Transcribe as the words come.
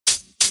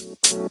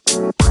Hey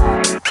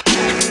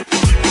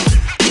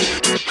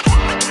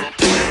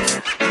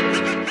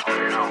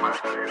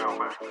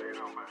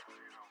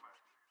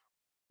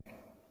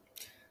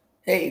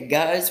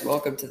guys,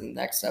 welcome to the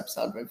next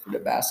episode of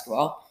Infinite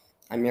Basketball.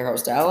 I'm your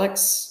host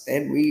Alex,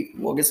 and we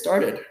will get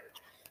started.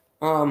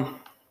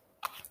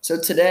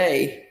 So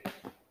today,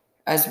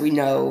 as we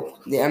know,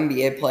 the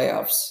NBA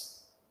playoffs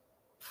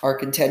are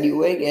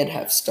continuing and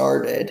have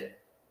started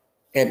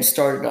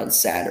on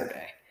Saturday.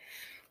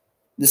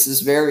 This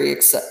is very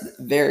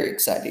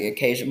exciting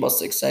occasion,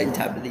 most exciting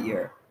time of the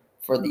year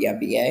for the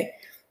NBA.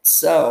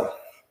 So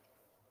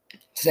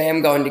today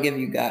I'm going to give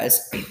you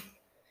guys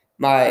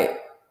my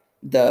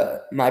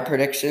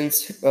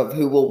predictions of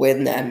who will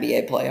win the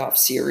NBA playoff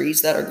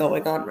series that are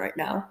going on right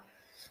now.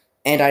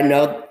 And I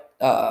know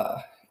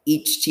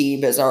each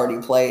team has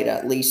already played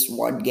at least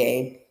one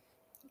game,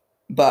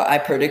 but I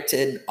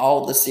predicted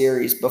all the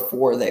series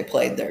before they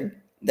played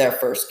their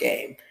first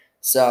game.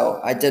 So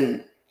I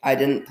didn't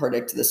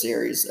predict the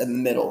series in the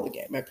middle of the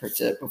game. I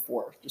predicted it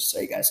before, just so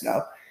you guys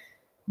know.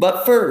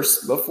 But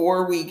first,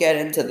 before we get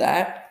into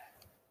that,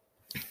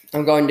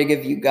 I'm going to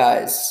give you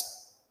guys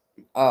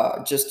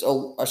just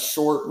a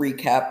short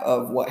recap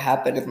of what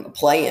happened in the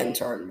play-in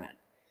tournament.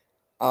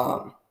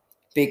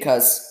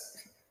 Because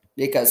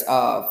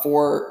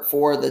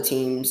four of the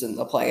teams in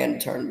the play-in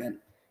tournament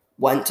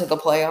went to the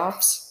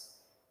playoffs,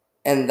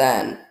 and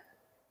then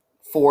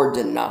four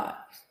did not.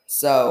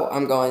 So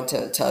I'm going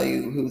to tell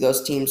you who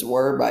those teams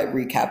were by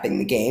recapping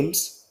the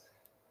games.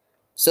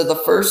 So the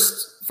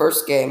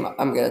first game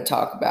I'm going to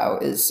talk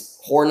about is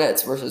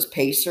Hornets versus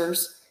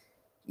Pacers.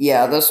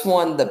 Yeah, this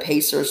one, the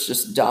Pacers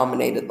just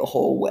dominated the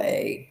whole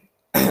way.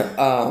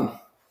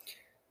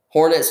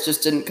 Hornets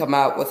just didn't come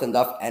out with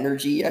enough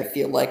energy. I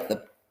feel like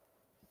the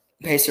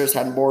Pacers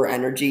had more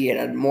energy and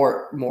had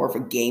more of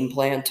a game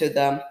plan to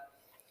them.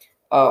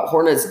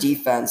 Hornets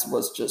defense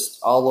was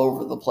just all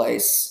over the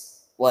place,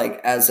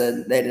 like as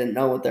in they didn't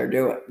know what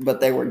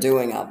they were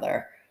doing out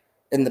there.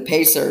 And the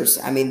Pacers,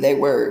 I mean, they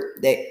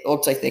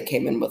looked like they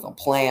came in with a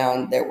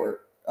plan. They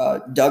were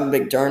Doug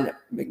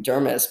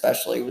McDermott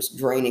especially was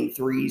draining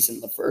threes in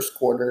the first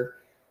quarter.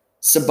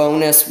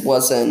 Sabonis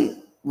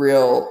wasn't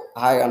real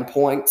high on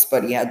points,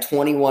 but he had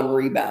 21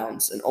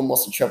 rebounds and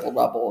almost a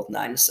triple-double with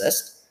 9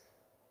 assists.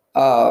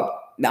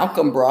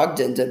 Malcolm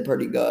Brogdon did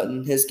pretty good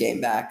in his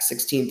game back,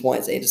 16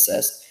 points, 8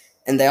 assists.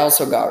 And they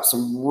also got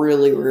some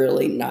really,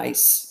 really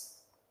nice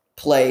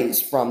plays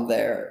from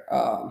their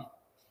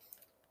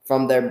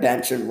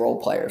bench and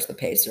role players, the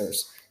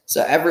Pacers.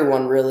 So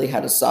everyone really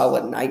had a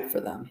solid night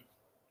for them.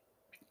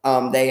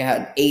 They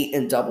had 8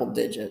 in double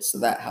digits, so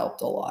that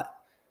helped a lot.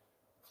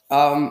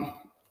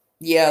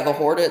 Yeah, the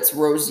Hornets,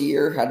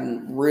 Rozier had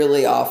a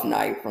really off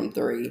night from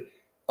 3. 0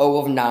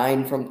 of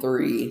 9 from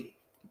 3.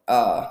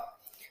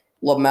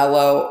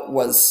 LaMelo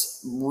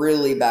was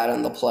really bad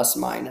on the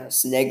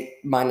plus-minus,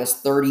 minus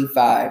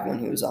 35 when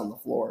he was on the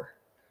floor.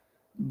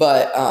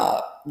 But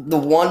the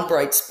one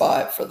bright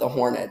spot for the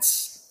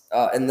Hornets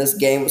in this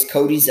game was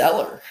Cody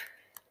Zeller.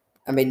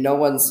 I mean, no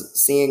one's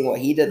seeing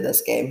what he did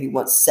this game. He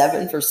went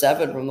 7 for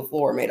 7 from the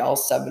floor, made all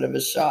 7 of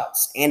his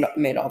shots, and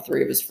made all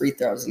 3 of his free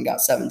throws and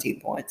got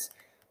 17 points.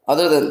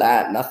 Other than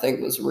that,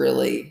 nothing was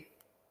really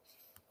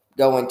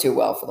going too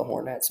well for the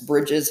Hornets.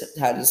 Bridges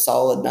had a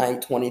solid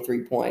night,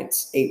 23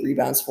 points, 8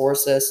 rebounds, 4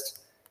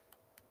 assists.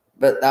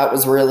 But that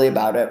was really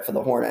about it for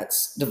the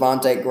Hornets.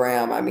 Devontae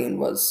Graham, I mean,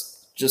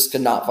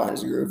 could not find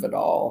his groove at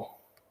all.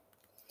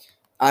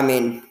 I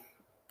mean,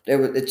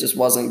 it just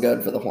wasn't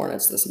good for the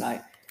Hornets this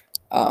night.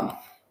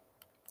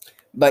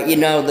 But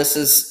this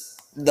is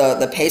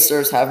the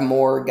Pacers have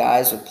more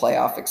guys with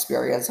playoff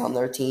experience on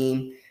their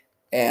team,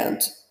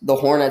 and the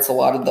Hornets, a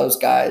lot of those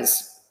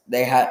guys,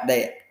 they have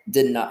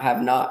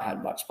not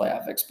had much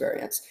playoff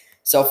experience.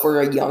 So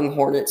for a young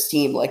Hornets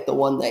team like the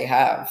one they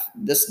have,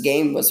 this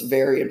game was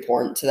very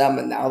important to them,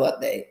 and now that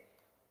they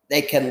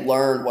can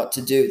learn what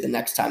to do the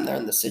next time they're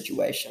in the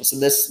situation. So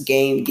this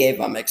game gave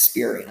them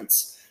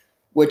experience,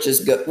 which is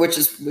good. Which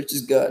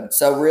is good.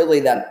 So really,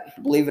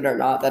 that, believe it or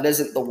not, that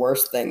isn't the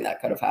worst thing that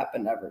could have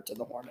happened ever to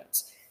the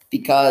Hornets,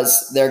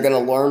 because they're going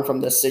to learn from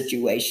this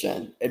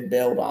situation and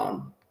build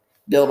on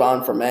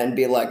from it and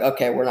be like,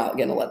 okay, we're not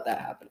going to let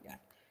that happen again.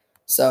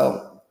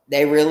 So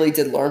they really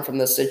did learn from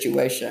this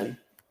situation.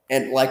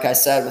 And like I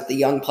said, with the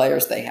young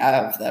players they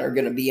have that are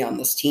going to be on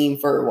this team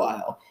for a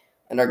while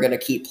and are going to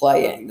keep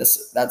playing,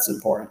 that's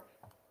important.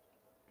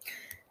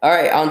 All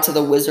right, on to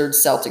the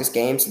Wizards-Celtics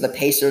game. So the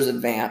Pacers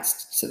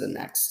advanced to the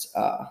next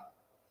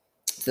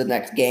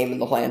game in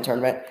the play-in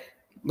tournament.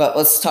 But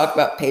let's talk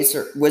about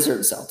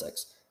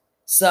Wizards-Celtics.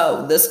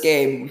 So this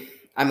game,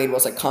 I mean,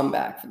 was a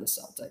comeback for the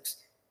Celtics.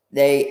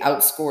 They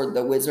outscored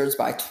the Wizards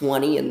by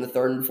 20 in the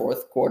third and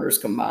fourth quarters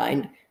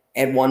combined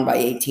and won by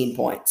 18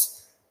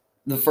 points.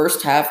 The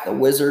first half, the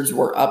Wizards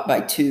were up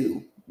by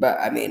 2. But,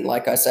 I mean,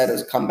 like I said, it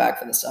was a comeback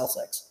for the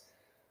Celtics.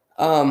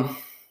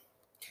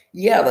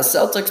 Yeah, the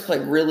Celtics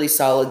played really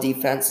solid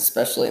defense,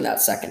 especially in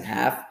that second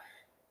half.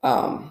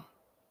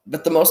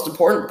 But the most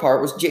important part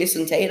was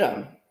Jason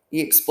Tatum. He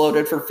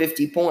exploded for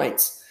 50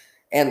 points.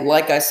 And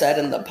like I said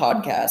in the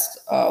podcast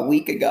a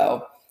week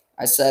ago,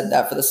 I said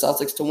that for the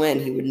Celtics to win,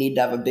 he would need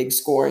to have a big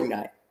scoring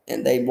night.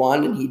 And they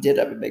won, and he did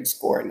have a big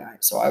scoring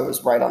night. So I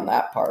was right on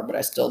that part, but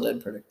I still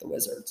did predict the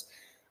Wizards.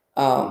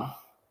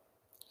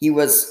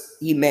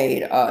 He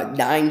made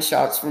 9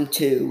 shots from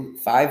 2,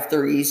 5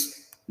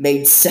 threes,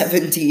 made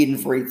 17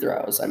 free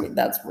throws. I mean,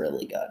 that's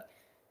really good.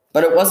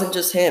 But it wasn't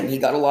just him. He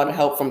got a lot of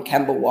help from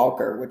Kemba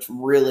Walker, which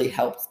really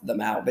helped them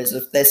out. Because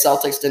if the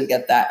Celtics didn't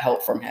get that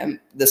help from him,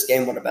 this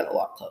game would have been a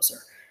lot closer.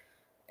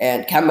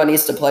 And Kemba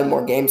needs to play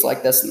more games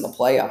like this in the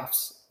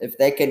playoffs. If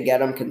they could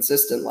get him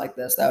consistent like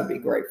this, that would be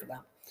great for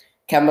them.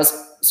 Kemba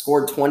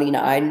scored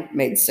 29,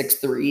 made 6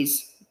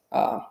 threes.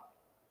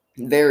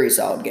 Very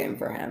solid game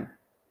for him.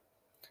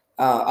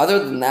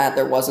 Other than that,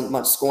 there wasn't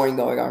much scoring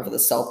going on for the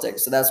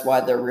Celtics, so that's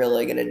why they're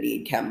really going to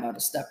need Kemba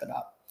to step it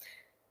up.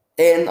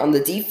 And on the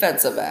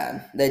defensive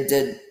end, they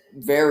did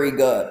very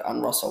good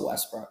on Russell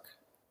Westbrook.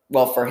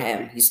 Well, for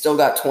him, he still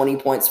got 20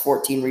 points,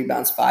 14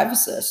 rebounds, 5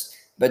 assists,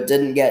 but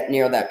didn't get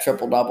near that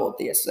triple-double with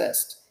the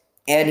assist.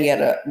 And he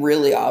had a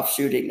really off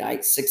shooting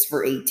night, 6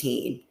 for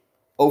 18,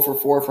 0 for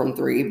 4 from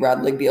 3.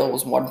 Bradley Beal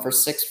was 1 for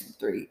 6 from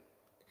 3.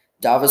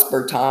 Davis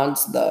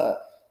Bertans,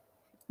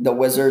 the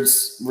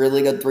Wizards'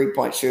 really good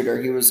three-point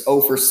shooter, he was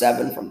 0 for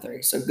 7 from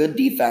 3. So good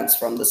defense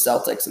from the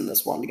Celtics in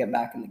this one to get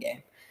back in the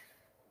game.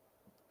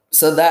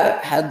 So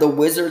that had the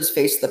Wizards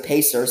face the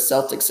Pacers,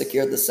 Celtics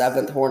secured the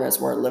 7th, Hornets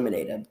were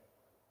eliminated.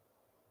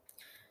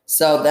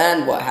 So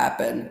then what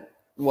happened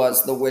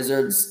was the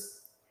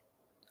Wizards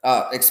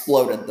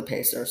exploded the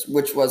Pacers,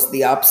 which was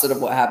the opposite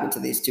of what happened to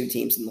these two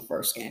teams in the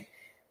first game.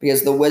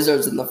 Because the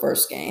Wizards in the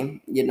first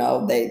game,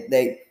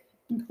 they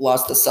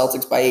lost the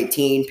Celtics by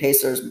 18.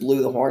 Pacers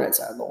blew the Hornets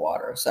out of the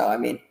water. So, I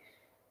mean,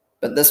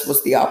 but this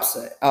was the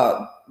opposite.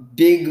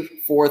 Big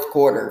third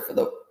quarter for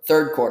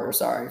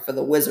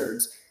the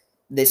Wizards.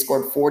 They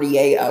scored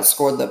 48,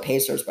 outscored the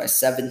Pacers by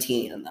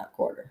 17 in that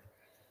quarter.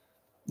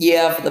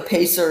 Yeah, for the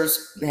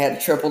Pacers, they had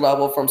a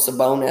triple-double from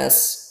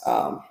Sabonis.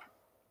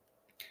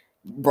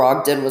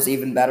 Brogdon was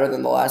even better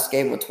than the last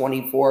game with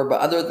 24. But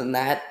other than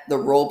that, the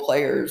role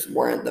players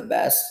weren't the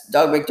best.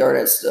 Doug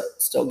McDermott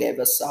still gave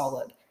a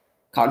solid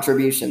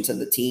contribution to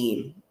the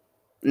team.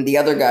 And the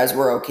other guys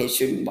were okay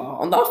shooting ball.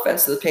 On the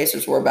offense, the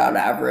Pacers were about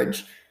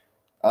average,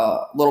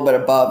 a little bit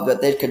above,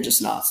 but they could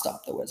just not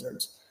stop the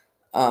Wizards.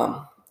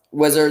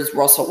 Wizards,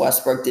 Russell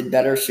Westbrook did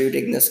better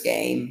shooting this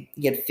game.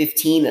 He had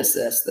 15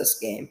 assists this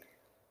game.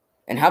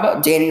 And how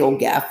about Daniel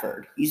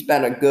Gafford? He's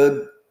been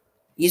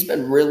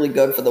really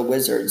good for the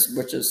Wizards,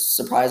 which is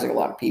surprising a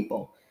lot of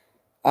people.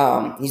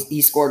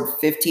 He scored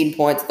 15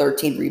 points,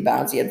 13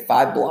 rebounds. He had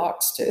 5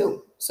 blocks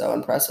too. So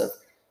impressive.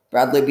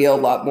 Bradley Beal, a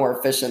lot more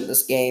efficient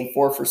this game,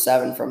 4 for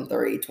 7 from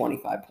 3,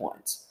 25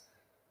 points.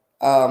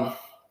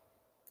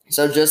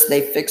 So just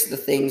they fixed the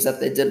things that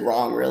they did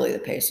wrong, really, the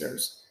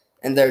Pacers.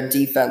 And their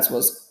defense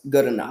was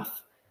good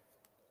enough.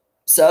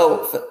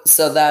 So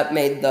that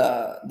made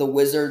the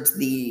Wizards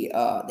the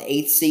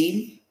 8th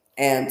seed,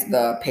 and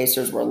the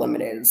Pacers were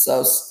eliminated.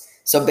 So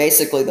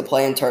basically the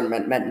play-in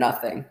tournament meant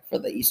nothing for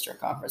the Eastern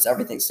Conference.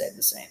 Everything stayed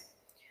the same.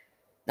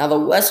 Now the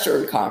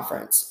Western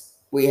Conference,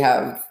 we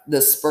have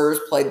the Spurs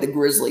played the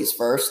Grizzlies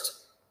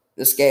first.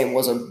 This game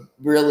was a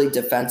really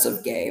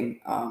defensive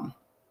game.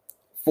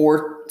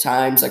 4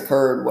 times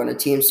occurred when a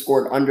team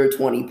scored under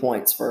 20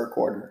 points for a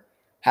quarter.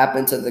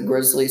 Happened to the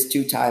Grizzlies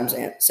 2 times,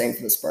 and same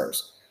for the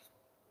Spurs.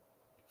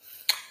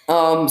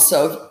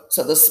 So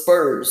the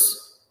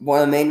Spurs, one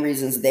of the main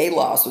reasons they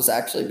lost was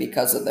actually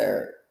because 2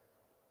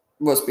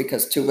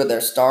 of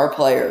their star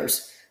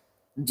players,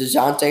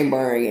 DeJounte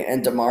Murray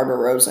and DeMar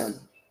DeRozan,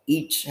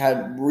 each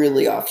had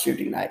really off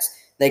shooting nights.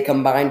 They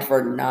combined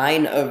for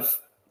 9 of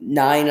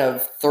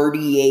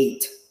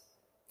 38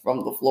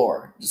 from the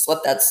floor. Just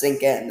let that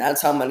sink in.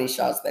 That's how many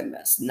shots they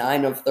missed.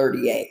 9 of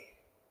 38.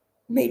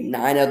 Made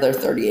 9 of their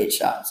 38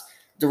 shots.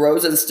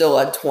 DeRozan still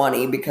had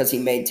 20 because he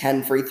made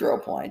 10 free throw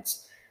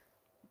points.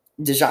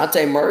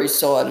 DeJounte Murray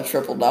still had a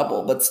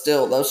triple-double, but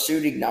still, those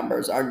shooting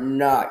numbers are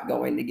not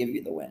going to give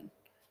you the win,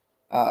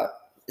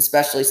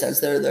 especially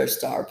since they're their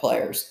star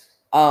players.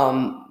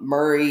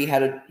 Murray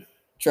had a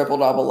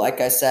triple-double,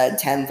 like I said,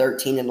 10,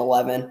 13, and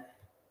 11.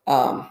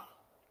 And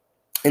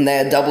they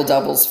had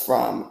double-doubles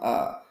from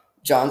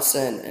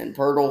Johnson and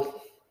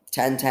Poeltl,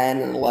 10, 10,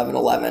 and 11,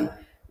 11.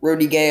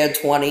 Rudy Gay had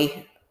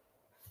 20,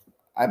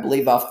 I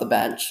believe, off the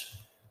bench.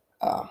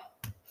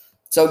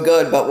 So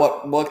good, but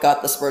what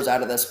got the Spurs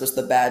out of this was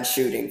the bad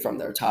shooting from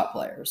their top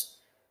players.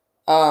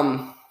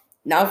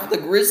 Now for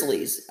the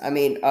Grizzlies, I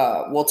mean,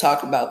 we'll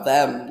talk about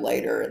them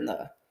later in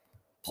the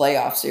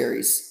playoff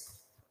series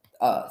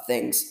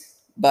things.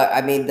 But,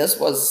 I mean, this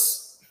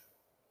was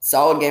a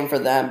solid game for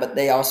them, but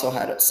they also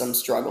had some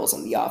struggles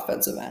on the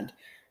offensive end.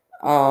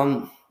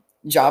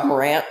 Ja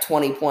Morant,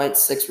 20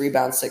 points, 6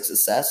 rebounds, 6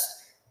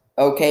 assists.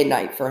 Okay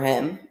night for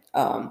him.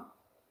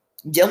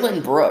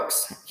 Dillon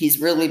Brooks,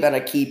 he's really been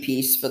a key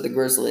piece for the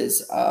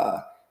Grizzlies,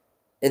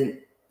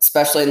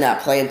 especially in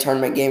that play-in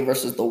tournament game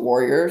versus the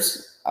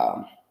Warriors.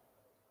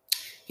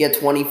 He had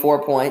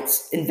 24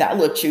 points. And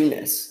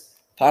Valanciunas,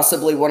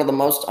 possibly one of the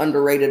most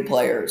underrated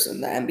players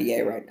in the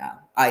NBA right now,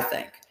 I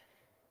think.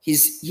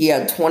 He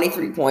had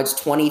 23 points,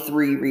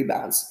 23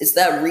 rebounds. It's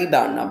that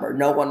rebound number.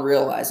 No one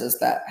realizes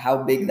that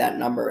how big that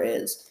number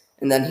is.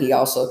 And then he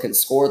also can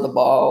score the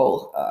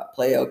ball,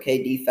 play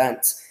okay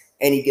defense,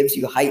 and he gives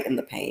you height in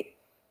the paint.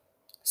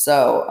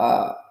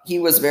 So he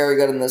was very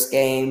good in this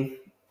game.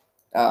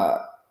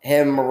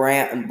 Him,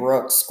 Morant, and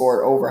Brooks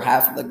scored over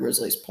half of the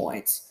Grizzlies'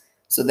 points.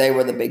 So they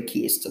were the big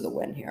keys to the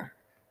win here.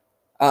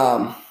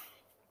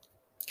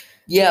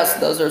 Yes,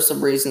 those are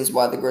some reasons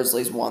why the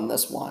Grizzlies won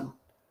this one.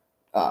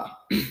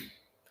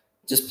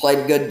 Just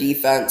played good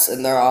defense,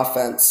 and their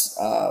offense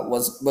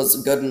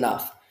was good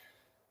enough.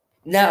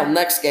 Now,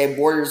 next game,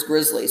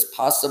 Warriors-Grizzlies,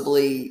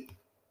 possibly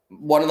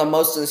one of the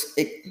most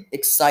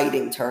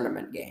exciting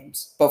tournament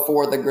games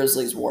before the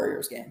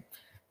Grizzlies-Warriors game.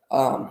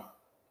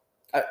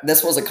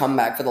 This was a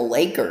comeback for the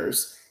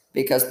Lakers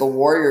because the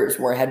Warriors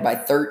were ahead by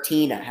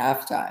 13 at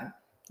halftime.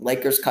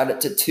 Lakers cut it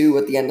to 2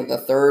 at the end of the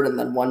third and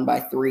then won by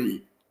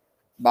 3.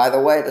 By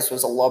the way, this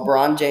was a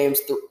LeBron James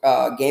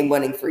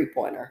game-winning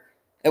three-pointer.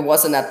 It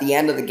wasn't at the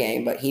end of the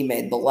game, but he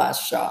made the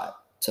last shot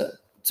to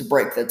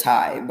break the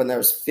tie when there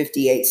was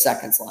 58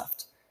 seconds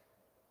left.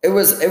 It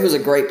was a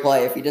great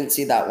play. If you didn't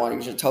see that one,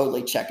 you should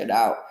totally check it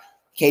out.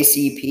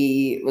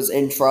 KCP was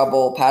in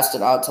trouble, passed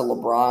it out to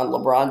LeBron.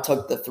 LeBron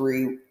took the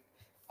three.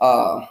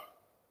 So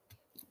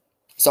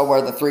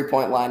where the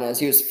three-point line is,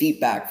 he was feet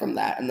back from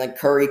that. And then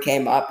Curry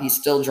came up. He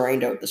still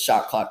drained it with the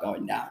shot clock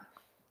going down.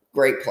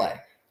 Great play.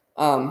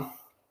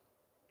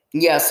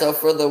 Yeah, so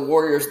for the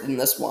Warriors in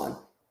this one,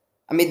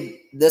 I mean,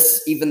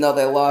 this, even though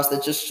they lost,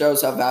 it just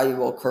shows how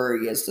valuable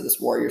Curry is to this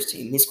Warriors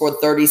team. He scored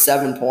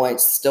 37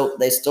 points.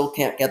 They still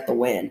can't get the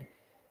win.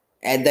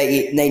 And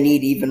they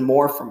need even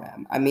more from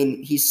him. I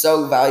mean, he's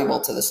so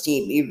valuable to this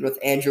team, even with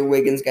Andrew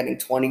Wiggins getting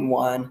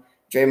 21,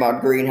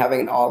 Draymond Green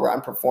having an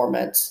all-around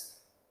performance,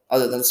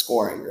 other than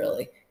scoring,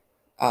 really.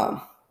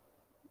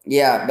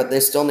 Yeah, but they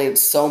still need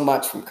so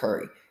much from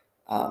Curry.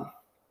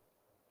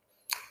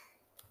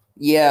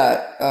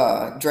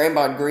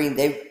 Draymond Green,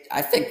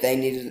 I think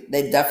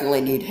they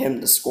definitely need him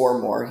to score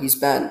more. He's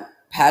been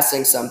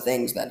passing some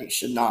things that he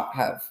should not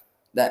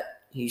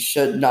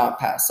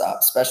pass up,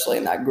 especially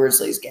in that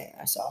Grizzlies game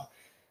I saw.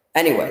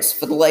 Anyways,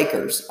 for the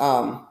Lakers,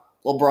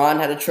 LeBron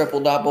had a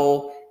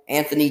triple-double.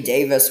 Anthony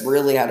Davis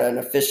really had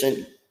an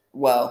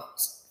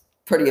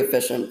pretty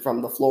efficient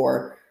from the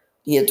floor.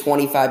 He had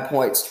 25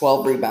 points,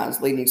 12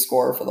 rebounds, leading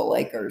scorer for the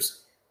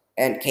Lakers.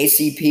 And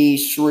KCP,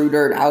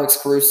 Schroeder, and Alex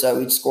Caruso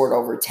each scored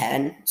over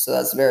 10, so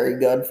that's very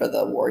good for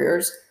the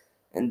Warriors.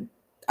 And,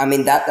 I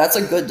mean, that's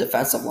a good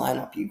defensive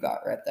lineup you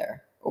got right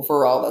there.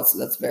 Overall,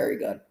 that's very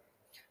good.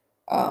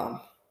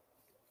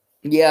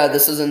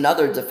 This is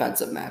another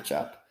defensive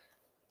matchup.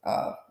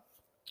 But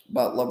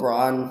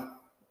LeBron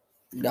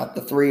got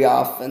the 3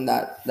 off, and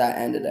that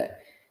ended it.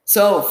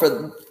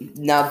 So,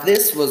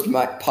 this was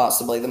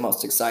possibly the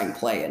most exciting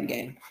play-in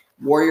game.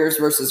 Warriors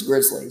versus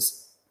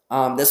Grizzlies.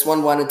 This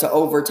one went into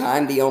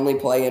overtime, the only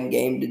play-in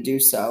game to do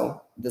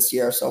so this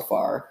year so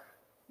far.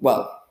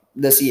 Well,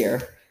 this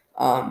year.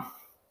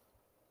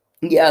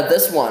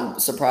 This one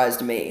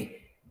surprised me.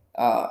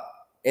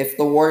 If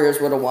the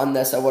Warriors would have won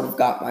this, I would have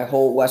got my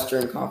whole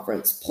Western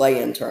Conference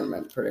play-in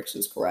tournament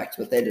predictions correct,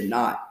 but they did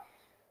not.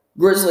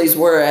 Grizzlies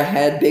were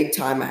ahead big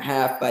time at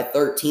half by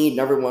 13.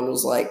 Everyone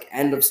was like,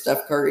 end of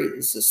Steph Curry.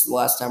 This is the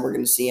last time we're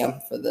going to see him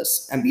for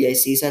this NBA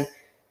season.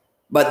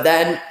 But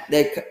then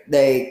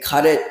they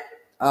cut it.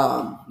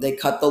 They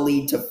cut the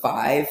lead to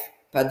 5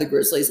 by the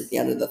Grizzlies at the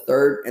end of the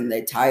third, and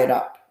they tie it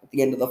up at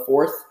the end of the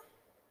fourth.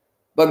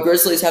 But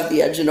Grizzlies have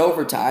the edge in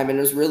overtime, and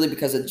it was really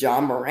because of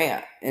John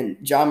Morant. And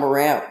John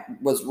Morant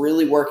was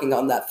really working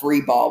on that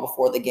 3 ball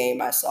before the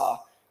game I saw.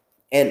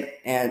 And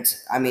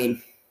I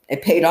mean,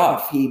 it paid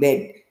off.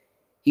 He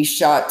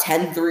shot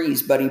 10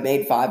 threes, but he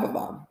made 5 of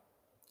them.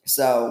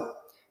 So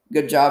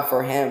good job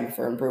for him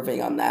for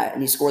improving on that.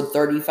 And he scored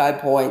 35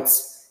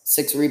 points,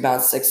 6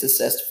 rebounds, 6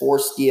 assists, 4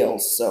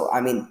 steals. So,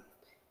 I mean,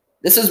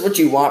 this is what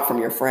you want from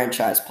your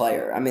franchise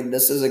player. I mean,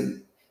 this is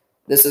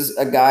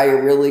a guy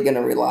you're really going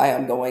to rely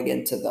on going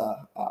even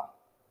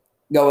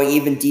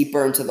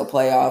deeper into the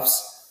playoffs.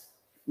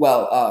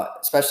 Well,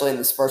 especially in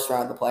this first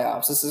round of the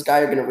playoffs. This is a guy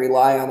you're going to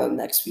rely on in the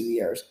next few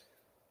years.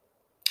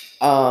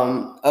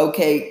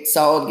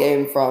 Solid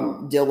game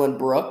from Dillon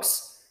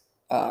Brooks.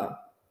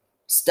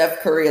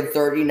 Steph Curry had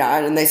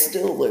 39, and they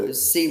still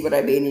lose. See what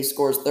I mean? He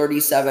scores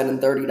 37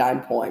 and 39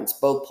 points,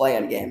 both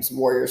play-in games.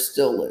 Warriors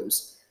still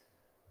lose.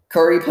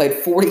 Curry played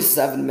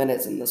 47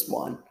 minutes in this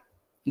one.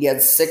 He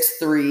had 6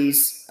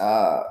 threes.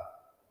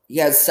 He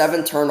had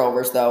 7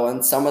 turnovers, though,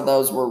 and some of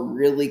those were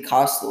really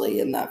costly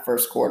in that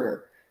first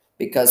quarter.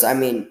 Because, I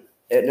mean,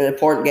 in an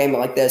important game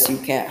like this, you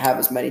can't have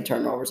as many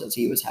turnovers as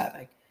he was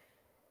having.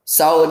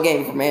 Solid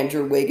game from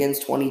Andrew Wiggins,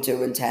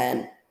 22 and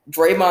 10.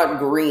 Draymond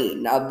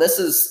Green. Now,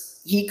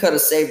 he could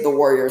have saved the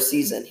Warriors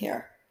season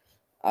here.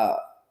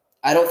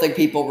 I don't think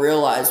people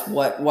realize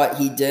what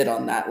he did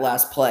on that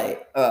last play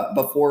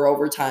before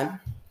overtime.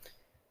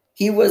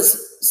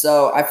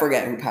 So I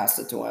forget who passed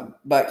it to him,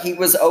 but he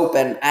was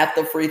open at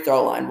the free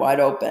throw line, wide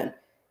open.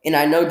 And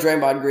I know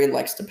Draymond Green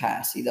likes to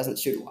pass. He doesn't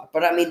shoot a lot.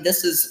 But I mean,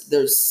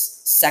 there's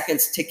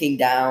seconds ticking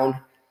down.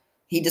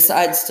 He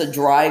decides to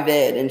drive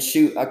in and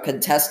shoot a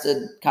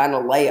contested kind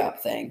of layup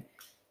thing.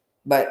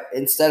 But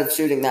instead of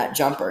shooting that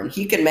jumper, and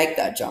he can make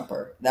that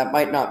jumper. That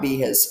might not be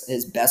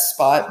his best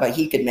spot, but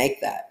he can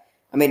make that.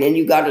 I mean, and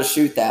you got to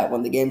shoot that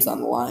when the game's on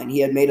the line. He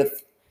had made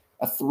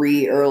a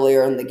three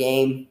earlier in the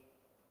game.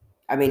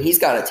 I mean, he's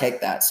got to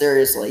take that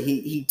seriously.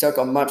 He took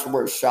a much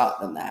worse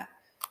shot than that,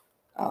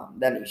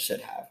 than he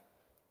should have.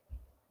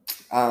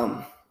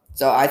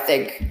 So I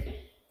think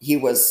he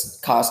was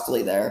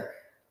costly there.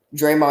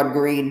 Draymond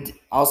Green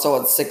also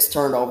had 6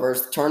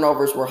 turnovers.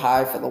 Turnovers were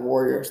high for the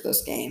Warriors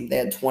this game. They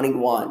had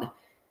 21.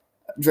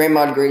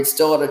 Draymond Green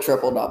still had a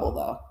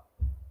triple-double,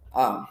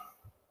 though.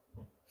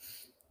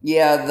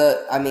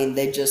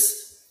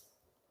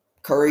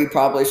 Curry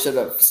probably should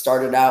have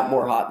started out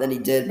more hot than he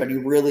did, but he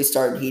really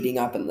started heating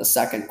up in the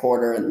second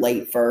quarter and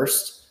late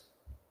first.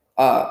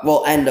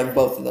 End of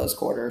both of those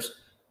quarters.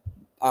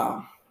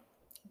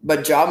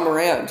 But Ja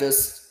Morant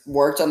just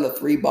worked on the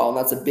 3-ball, and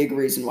that's a big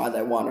reason why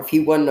they won. If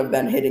he wouldn't have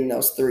been hitting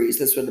those threes,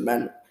 this would have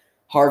been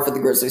hard for the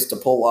Grizzlies to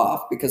pull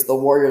off because the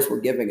Warriors were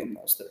giving him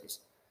those threes.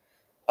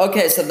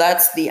 Okay, so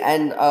that's the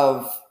end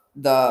of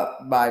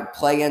my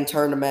play-in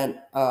tournament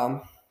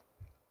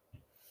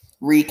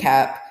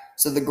recap.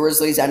 So the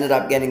Grizzlies ended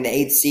up getting the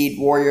 8th seed,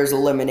 Warriors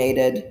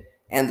eliminated,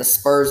 and the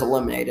Spurs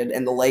eliminated,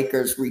 and the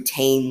Lakers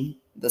retain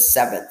the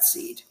 7th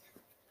seed.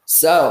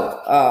 So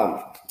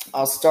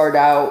I'll start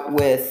out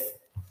with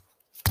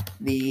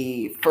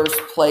the first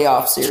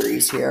playoff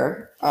series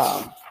here.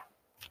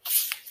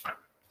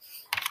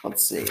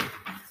 Let's see.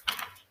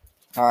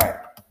 All right.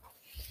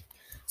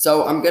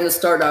 So I'm going to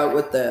start out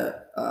with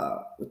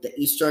the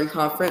Eastern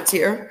Conference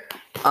here.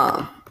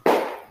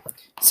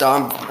 So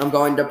I'm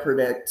going to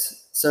predict.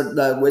 So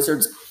the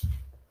Wizards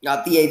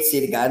got the 8th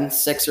seed again.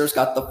 Sixers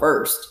got the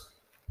 1st.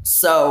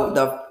 So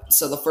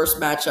the first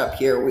matchup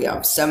here, we have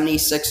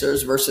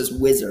 76ers versus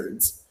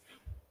Wizards.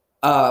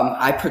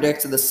 I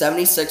predict the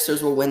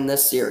 76ers will win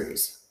this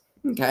series.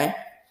 Okay?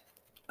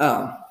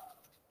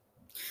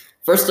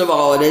 First of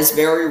all, it is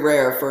very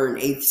rare for an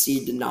 8th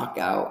seed to knock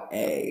out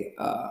a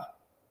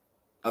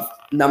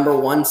number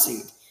 1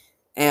 seed.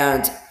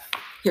 And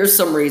here's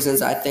some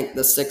reasons I think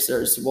the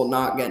Sixers will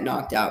not get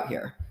knocked out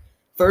here.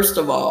 First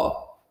of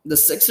all, the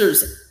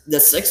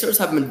Sixers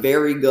have been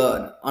very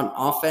good on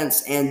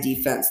offense and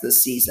defense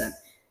this season.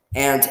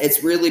 And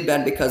it's really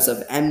been because of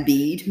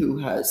Embiid, who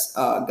has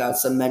got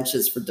some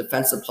mentions for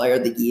Defensive Player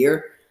of the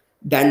Year.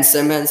 Ben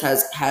Simmons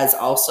has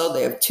also.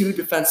 They have 2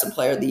 Defensive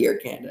Player of the Year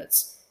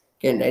candidates.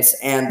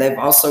 And they've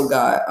also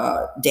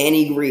got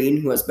Danny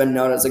Green, who has been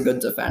known as a good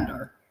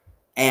defender,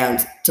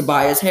 and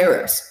Tobias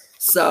Harris.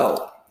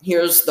 So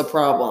here's the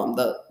problem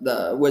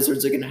the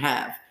Wizards are going to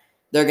have.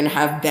 They're going to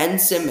have Ben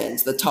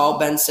Simmons, the tall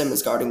Ben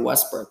Simmons, guarding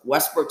Westbrook.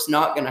 Westbrook's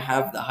not going to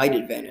have the height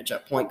advantage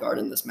at point guard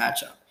in this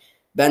matchup.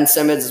 Ben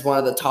Simmons is one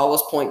of the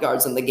tallest point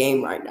guards in the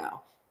game right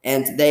now.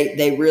 And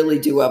they really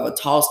do have a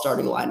tall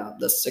starting lineup,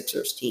 the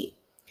Sixers team.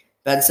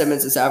 Ben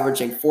Simmons is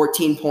averaging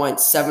 14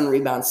 points, 7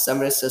 rebounds,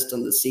 7 assists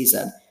in the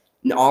season.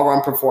 An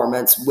all-around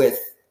performance with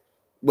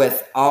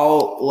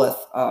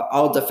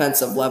all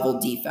defensive level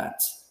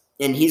defense.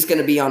 And he's going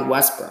to be on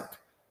Westbrook.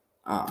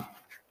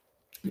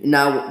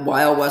 Now,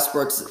 while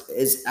Westbrook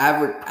is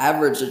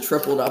averaged a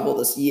triple-double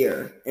this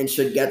year and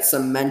should get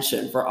some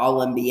mention for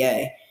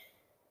All-NBA,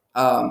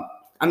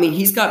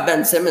 he's got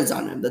Ben Simmons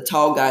on him, the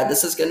tall guy.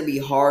 This is going to be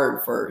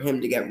hard for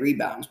him to get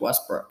rebounds,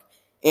 Westbrook.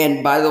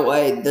 And by the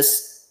way,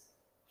 this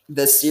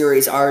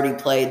series already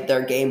played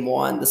their game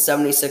 1. The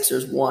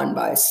 76ers won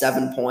by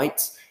 7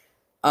 points.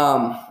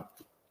 And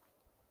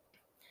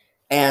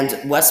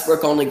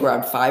Westbrook only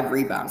grabbed 5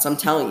 rebounds. I'm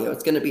telling you,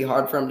 it's going to be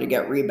hard for him to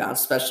get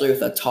rebounds, especially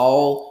with a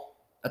tall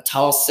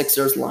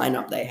Sixers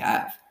lineup they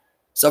have.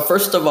 So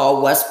first of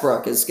all,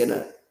 Westbrook is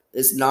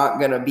not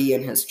going to be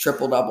in his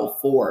triple-double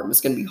form. It's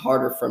going to be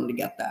harder for him to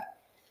get that.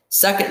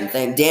 Second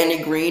thing,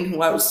 Danny Green,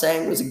 who I was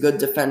saying was a good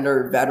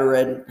defender,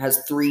 veteran,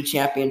 has 3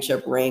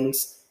 championship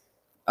rings,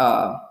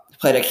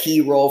 played a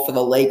key role for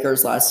the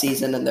Lakers last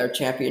season in their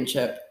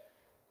championship,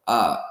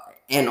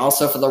 and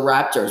also for the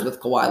Raptors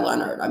with Kawhi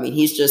Leonard.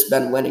 He's just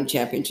been winning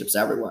championships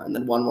everywhere and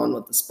then won one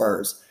with the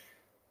Spurs.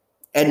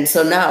 And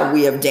so now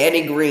we have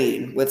Danny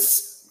Green with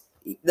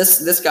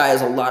this guy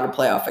has a lot of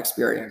playoff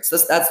experience.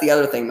 That's the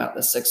other thing about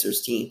the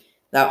Sixers team.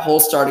 That whole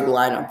starting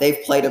lineup,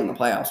 they've played in the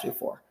playoffs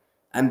before.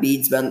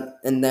 Embiid's been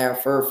in there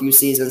for a few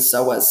seasons,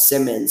 so has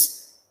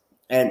Simmons.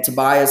 And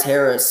Tobias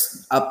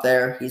Harris up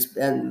there, he's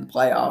been in the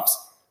playoffs.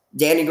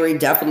 Danny Green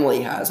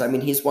definitely has.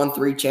 He's won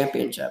 3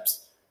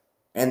 championships.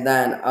 And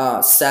then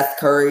Seth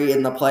Curry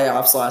in the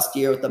playoffs last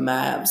year with the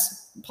Mavs,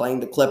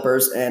 playing the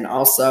Clippers, and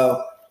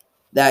also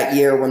that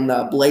year when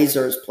the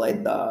Blazers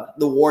played the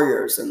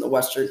Warriors in the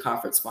Western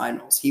Conference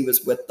Finals. He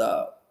was with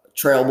the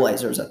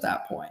Trailblazers at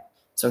that point.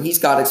 So he's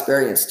got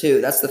experience too.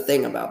 That's the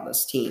thing about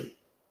this team.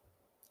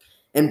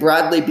 And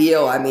Bradley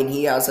Beal,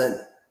 he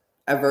hasn't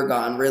 – ever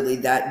gone really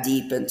that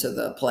deep into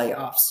the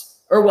playoffs.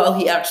 Or, well,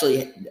 he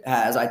actually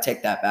has. I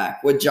take that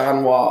back. With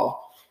John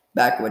Wall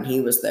back when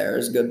he was there,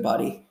 his good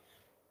buddy.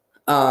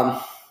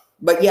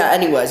 But yeah,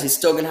 anyways, he's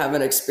still going to have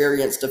an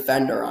experienced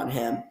defender on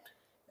him.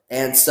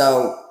 And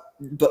so,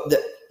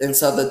 the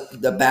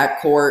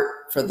backcourt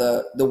for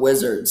the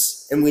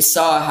Wizards, and we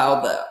saw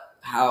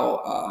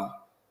how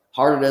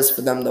hard it is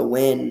for them to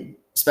win,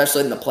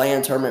 especially in the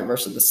play-in tournament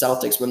versus the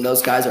Celtics when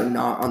those guys are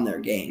not on their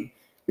game.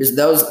 Because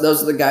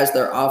those are the guys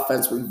their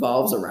offense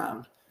revolves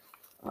around.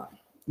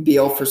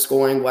 Beal for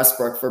scoring,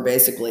 Westbrook for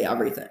basically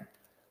everything.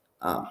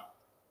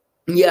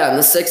 Yeah, and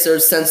the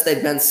Sixers, since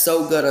they've been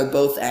so good on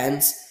both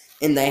ends,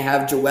 and they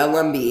have Joel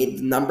Embiid,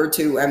 the number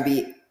 2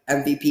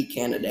 MVP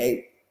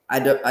candidate. I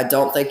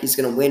don't think he's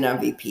going to win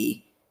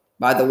MVP.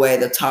 By the way,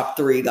 the top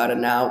 3 got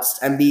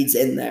announced. Embiid's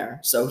in there,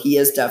 so he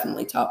is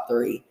definitely top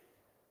 3.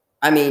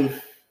 I mean,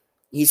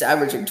 he's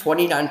averaging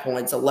 29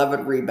 points,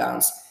 11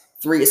 rebounds,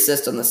 3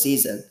 assists on the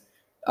season.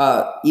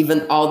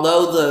 Even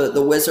although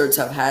the Wizards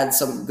have had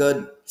some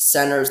good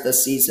centers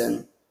this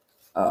season,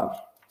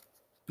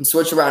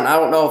 switch around. I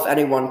don't know if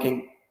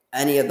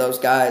any of those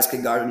guys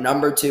can guard a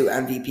number 2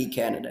 MVP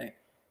candidate.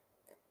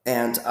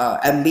 And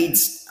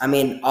Embiid's,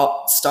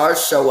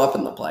 stars show up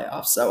in the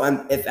playoffs. So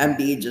if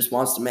Embiid just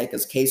wants to make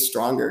his case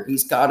stronger,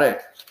 he's gotta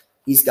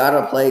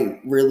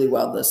play really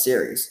well this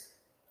series.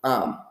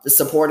 The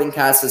supporting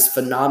cast is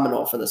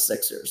phenomenal for the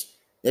Sixers.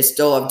 They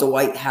still have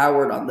Dwight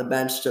Howard on the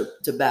bench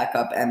to back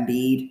up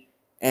Embiid,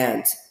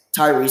 and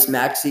Tyrese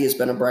Maxey has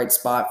been a bright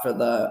spot for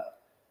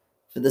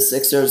the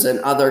Sixers, and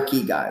other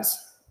key guys.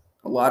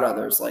 A lot of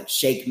others like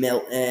Shake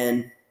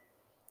Milton,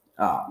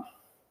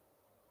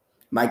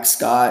 Mike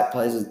Scott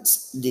plays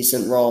a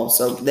decent role.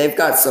 So they've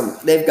got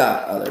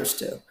others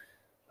too.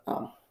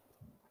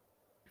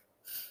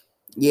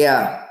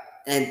 Yeah,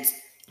 and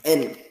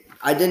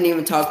I didn't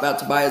even talk about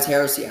Tobias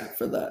Harris yet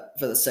for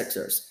the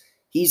Sixers.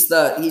 He's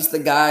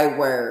the guy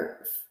where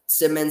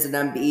Simmons and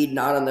Embiid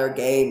not on their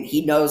game.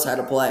 He knows how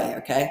to play,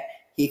 okay?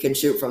 He can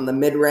shoot from the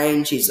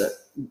mid-range. He's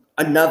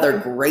another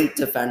great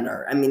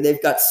defender. I mean,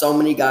 they've got so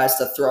many guys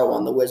to throw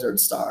on the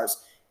Wizards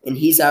stars. And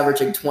he's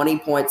averaging 20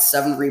 points,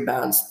 7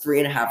 rebounds,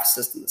 3.5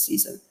 assists in the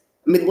season.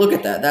 I mean, look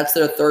at that. That's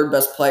their third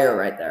best player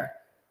right there.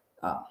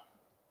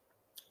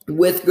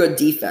 With good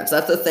defense.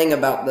 That's the thing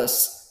about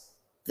this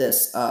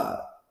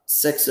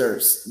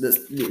Sixers,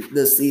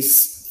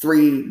 these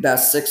 3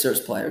 best Sixers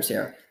players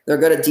here. They're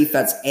good at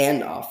defense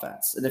and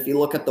offense. And if you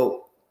look at the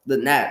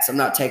Nets, I'm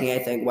not taking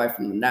anything away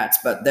from the Nets,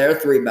 but their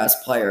 3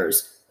 best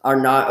players are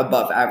not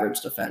above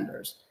average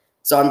defenders.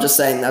 So I'm just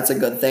saying that's a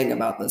good thing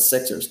about the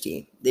Sixers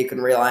team. You can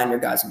rely on your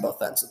guys on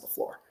both ends of the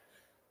floor.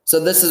 So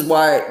this is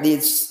why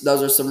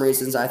those are some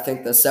reasons I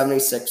think the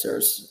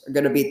 76ers are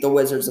going to beat the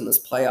Wizards in this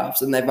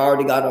playoffs, and they've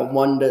already got a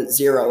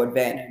 1-0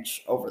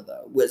 advantage over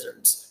the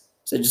Wizards.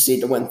 So they just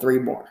need to win 3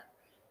 more.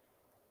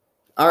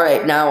 All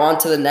right, now on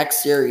to the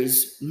next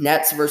series,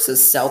 Nets versus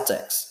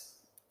Celtics.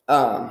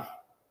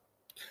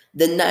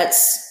 The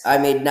Nets,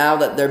 now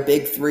that their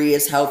big 3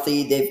 is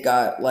healthy, they've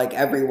got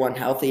everyone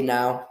healthy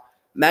now.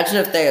 Imagine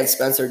if they had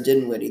Spencer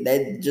Dinwiddie.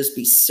 They'd just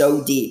be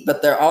so deep,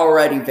 but they're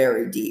already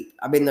very deep.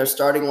 Their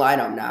starting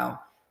lineup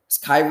now is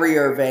Kyrie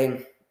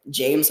Irving,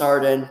 James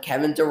Harden,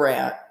 Kevin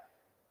Durant,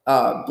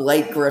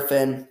 Blake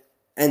Griffin,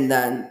 and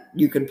then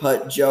you could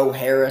put Joe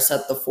Harris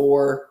at the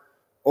 4,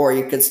 or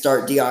you could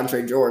start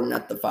DeAndre Jordan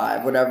at the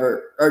 5,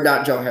 whatever. Or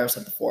not Joe Harris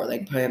at the 4. They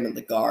can put him in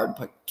the guard,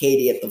 put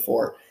Katie at the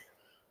 4.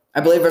 I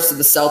believe versus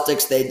the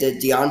Celtics, they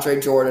did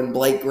DeAndre Jordan,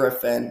 Blake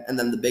Griffin, and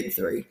then the big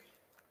 3.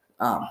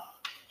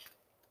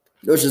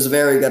 Which is a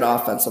very good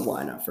offensive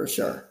lineup for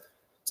sure.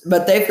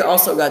 But they've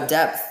also got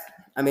depth.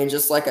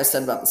 Just like I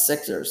said about the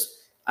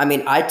Sixers.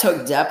 I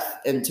took depth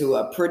into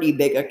a pretty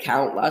big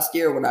account last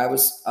year when I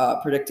was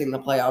predicting the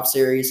playoff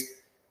series.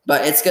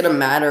 But it's going to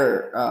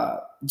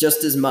matter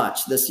just as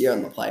much this year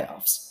in the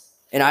playoffs.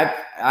 And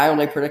I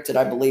only predicted,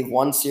 I believe,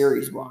 1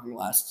 series wrong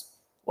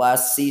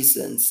last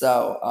season.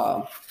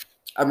 So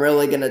I'm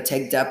really going to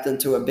take depth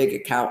into a big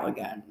account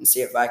again and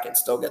see if I can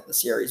still get the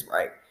series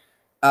right.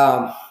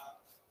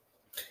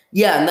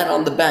 Yeah, and then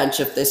on the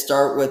bench, if they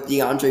start with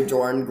DeAndre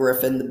Jordan,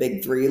 Griffin, the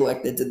big 3,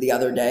 like they did the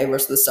other day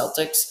versus the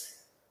Celtics,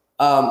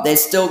 they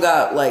still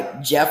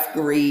got Jeff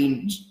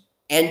Green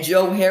and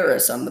Joe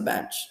Harris on the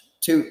bench.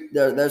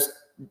 There's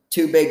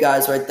 2 big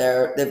guys right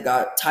there. They've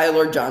got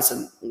Tyler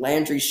Johnson,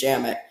 Landry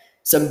Shamet,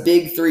 some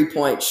big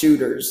 3-point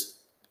shooters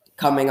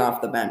coming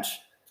off the bench.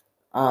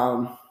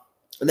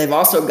 They've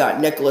also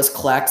got Nicholas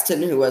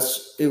Claxton, who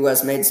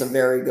has made some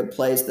very good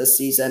plays this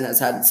season, has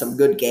had some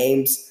good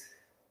games.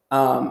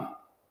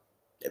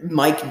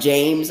 Mike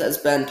James has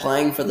been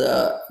playing for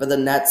the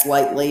Nets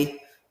lately.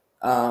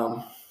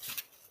 Yeah,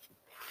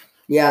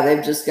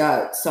 they've just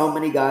got so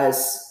many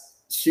guys,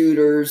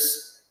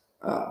 shooters.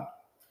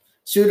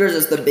 Shooters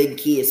is the big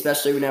key,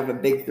 especially when you have a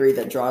big 3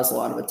 that draws a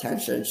lot of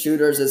attention.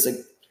 Shooters is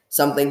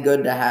something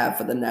good to have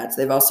for the Nets.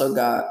 They've also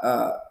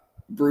got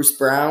Bruce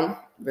Brown,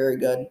 very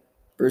good.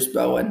 Bruce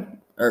Brown,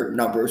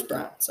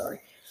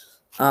 sorry.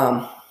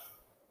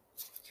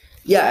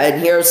 Yeah,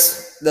 and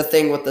here's the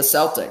thing with the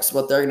Celtics,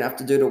 what they're going to have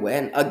to do to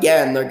win.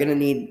 Again, they're going to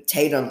need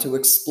Tatum to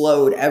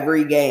explode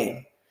every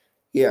game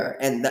here,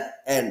 and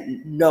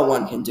no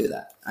one can do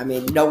that. I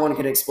mean, no one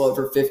can explode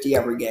for 50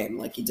 every game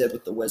like he did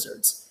with the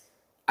Wizards.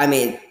 I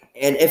mean,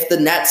 and if the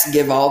Nets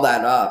give all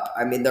that up,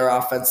 I mean, their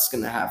offense is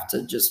going to have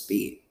to just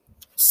be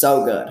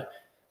so good.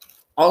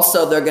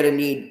 Also, they're going to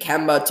need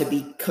Kemba to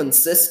be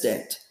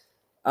consistent.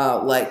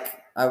 Like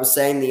I was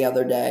saying the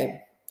other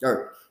day,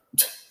 or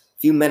a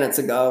few minutes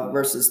ago,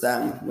 versus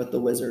them with the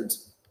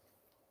Wizards.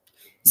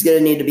 He's going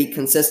to need to be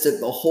consistent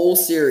the whole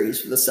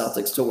series for the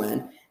Celtics to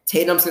win.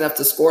 Tatum's going to have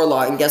to score a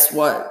lot, and guess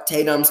what?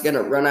 Tatum's going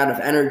to run out of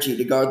energy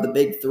to guard the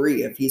big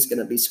three if he's going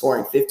to be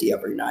scoring 50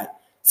 every night.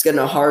 It's going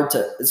to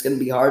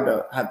be hard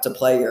to have to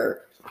play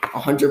your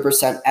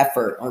 100%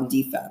 effort on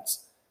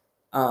defense.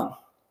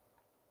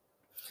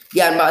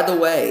 Yeah, and by the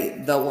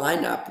way, the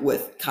lineup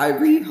with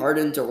Kyrie,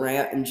 Harden,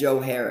 Durant, and Joe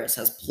Harris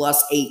has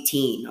plus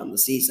 18 on the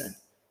season.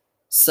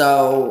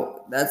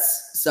 So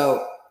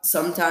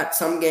sometimes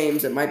some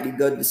games it might be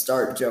good to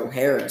start Joe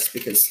Harris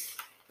because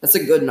that's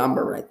a good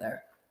number right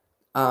there.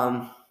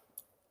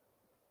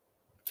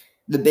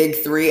 The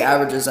big three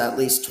averages at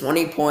least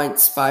 20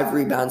 points, 5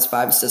 rebounds,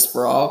 5 assists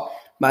for all.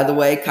 By the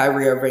way,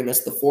 Kyrie Irving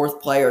is the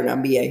 4th player in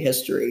NBA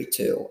history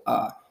to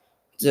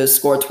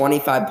score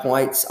 25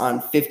 points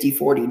on 50,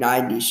 40,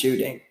 90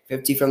 shooting.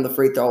 50 from the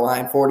free throw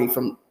line, 50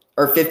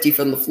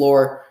 from the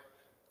floor,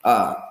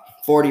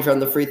 40 from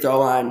the free throw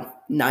line,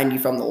 90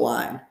 from the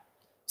line.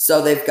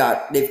 So they've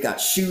got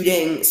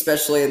shooting,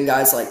 especially in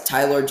guys like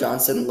Tyler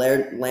Johnson,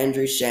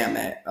 Landry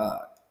Shamet.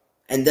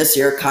 And this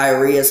year,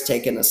 Kyrie has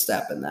taken a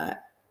step in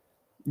that.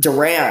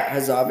 Durant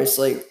has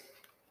obviously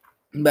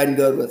been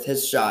good with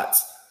his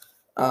shots.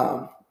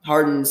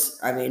 Harden's,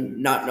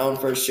 not known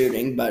for his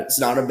shooting, but it's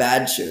not a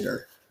bad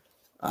shooter.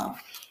 And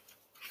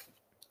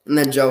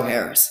then Joe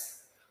Harris.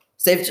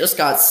 So they've just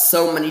got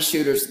so many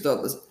shooters at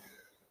the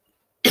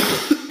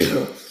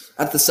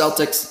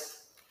Celtics.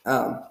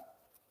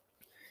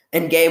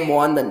 In game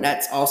 1, the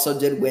Nets also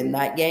did win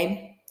that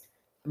game.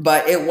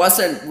 But it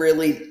wasn't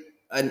really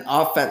an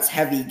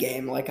offense-heavy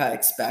game like I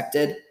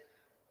expected.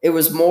 It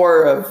was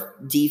more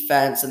of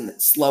defense and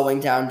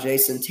slowing down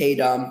Jason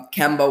Tatum.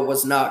 Kemba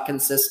was not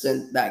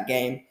consistent that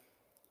game.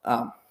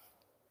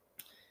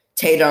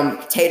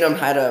 Tatum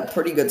had a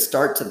pretty good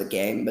start to the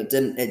game, but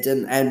it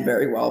didn't end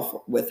very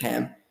well with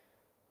him.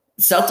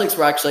 The Celtics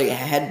were actually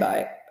ahead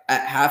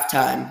at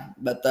halftime,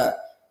 but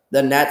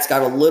the Nets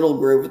got a little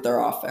groove with their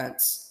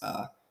offense.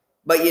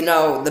 But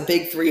the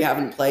big three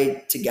haven't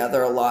played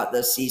together a lot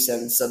this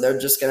season, so they're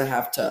just going to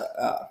have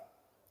to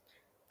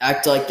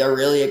act like they're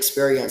really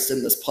experienced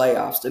in this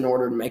playoffs in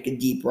order to make a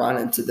deep run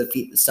and to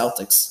defeat this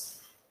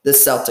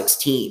Celtics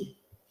team.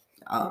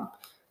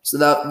 So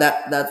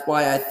that's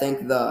why I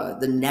think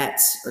the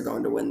Nets are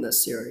going to win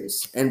this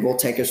series, and we'll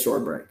take a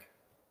short break.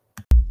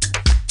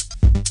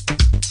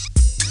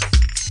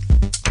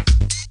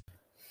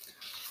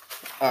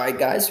 All right,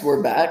 guys,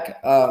 we're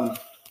back. The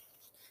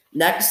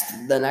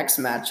next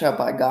matchup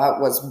I got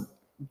was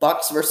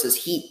Bucks versus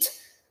Heat.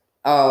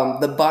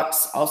 The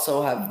Bucks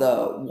also have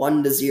the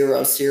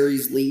 1-0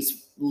 series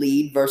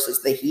lead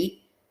versus the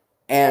Heat,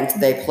 and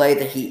they play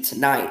the Heat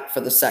tonight for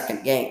the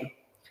second game.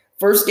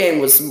 First game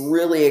was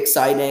really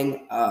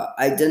exciting.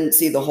 I didn't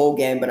see the whole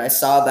game, but I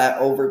saw that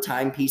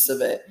overtime piece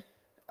of it.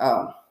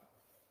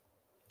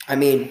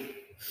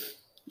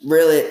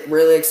 Really,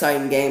 really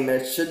exciting game,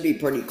 and it should be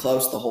pretty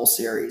close the whole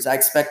series. I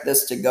expect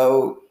this to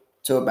go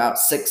to about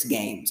 6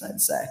 games,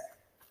 I'd say.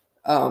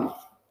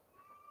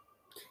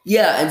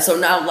 Yeah, and so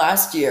now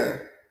last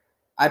year,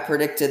 I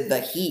predicted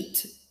the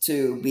Heat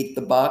to beat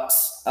the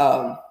Bucks,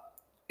 and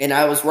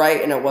I was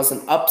right, and it was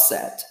an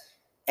upset.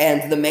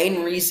 And the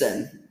main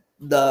reason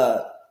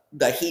the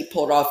Heat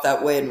pulled off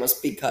that win was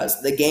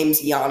because the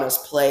games Giannis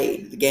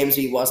played, the games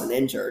he wasn't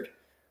injured,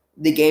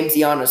 the games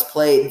Giannis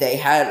played, they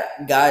had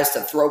guys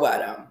to throw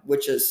at him,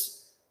 which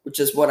is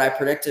what I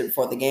predicted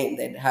for the game.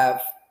 They'd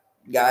have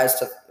guys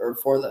the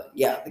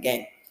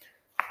game,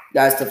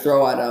 guys to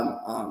throw at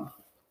him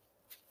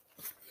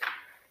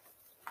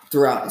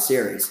throughout the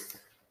series.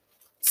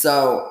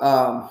 So,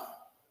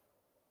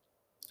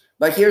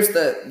 but here's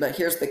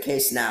the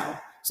case now.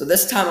 So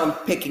this time I'm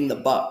picking the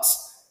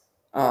Bucks.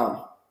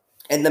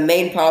 And the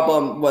main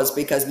problem was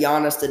because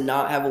Giannis did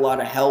not have a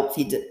lot of help.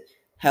 He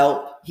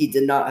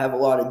did not have a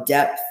lot of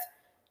depth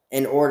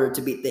in order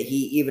to beat the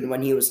Heat, even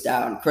when he was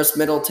down. Chris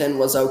Middleton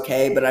was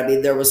okay, but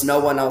there was no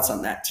one else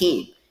on that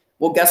team.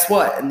 Well, guess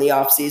what? In the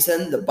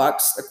offseason, the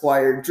Bucks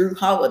acquired Jrue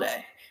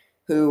Holiday,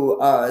 who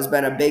has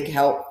been a big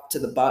help to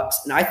the Bucks,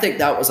 and I think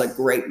that was a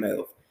great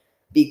move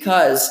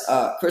because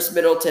Chris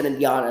Middleton and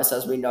Giannis,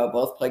 as we know,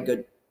 both play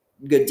good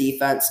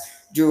defense.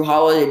 Jrue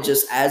Holiday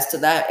just adds to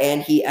that,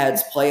 and he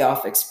adds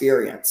playoff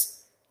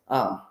experience.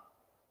 And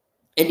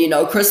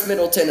Chris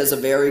Middleton is a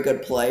very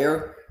good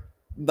player,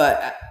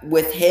 but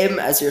with him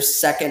as your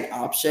second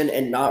option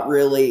and not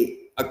really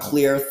a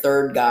clear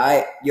third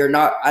guy,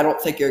 I don't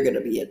think you're going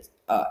to be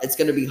it's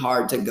going to be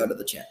hard to go to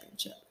the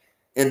championship.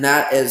 And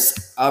that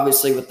is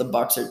obviously what the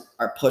Bucks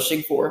are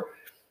pushing for.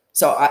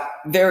 So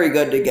very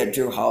good to get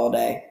Drew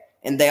Holiday.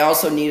 And they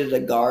also needed a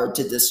guard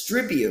to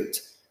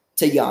distribute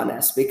to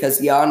Giannis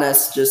because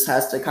Giannis just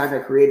has to kind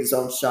of create his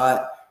own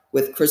shot,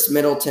 with Chris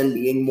Middleton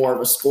being more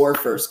of a score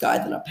first guy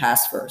than a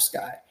pass first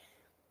guy.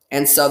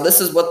 And so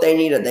this is what they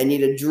needed. They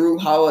needed Drew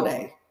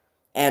Holiday.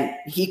 And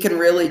he can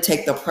really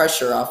take the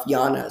pressure off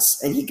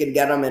Giannis, and he can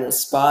get him in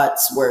his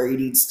spots where he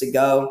needs to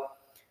go.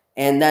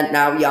 And then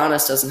now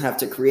Giannis doesn't have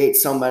to create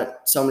so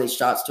many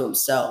shots to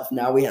himself.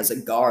 Now he has a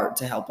guard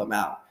to help him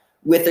out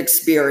with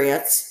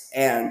experience,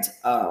 and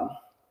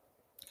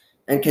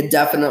can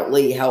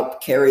definitely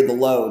help carry the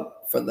load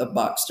for the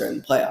Bucks during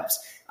the playoffs.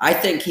 I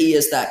think he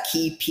is that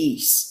key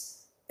piece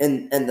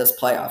in this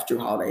playoff. Drew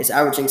Holiday is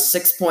averaging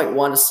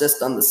 6.1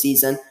 assists on the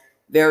season,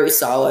 very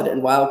solid.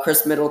 And while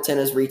Chris Middleton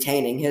is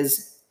retaining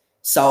his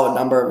solid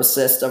number of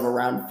assists of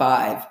around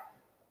 5,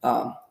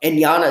 and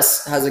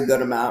Giannis has a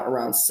good amount,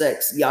 around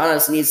 6.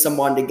 Giannis needs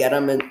someone to get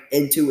him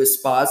into his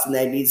spots, and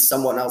they need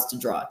someone else to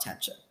draw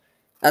attention.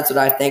 That's what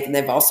I think. And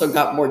they've also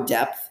got more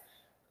depth.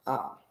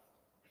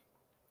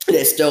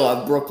 They still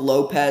have Brook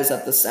Lopez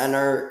at the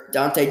center.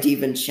 Dante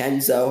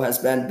DiVincenzo has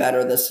been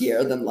better this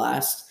year than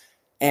last.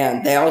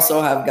 And they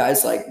also have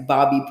guys like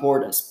Bobby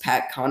Portis,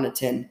 Pat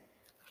Connaughton,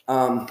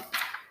 other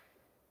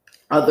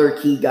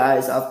key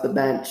guys off the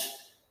bench,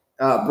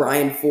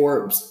 Brian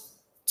Forbes,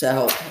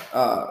 to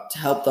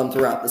help them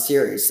throughout the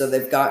series. So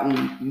they've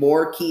gotten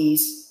more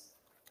keys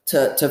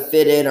to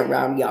fit in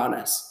around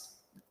Giannis.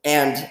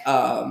 And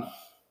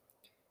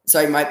so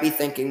you might be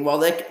thinking, well,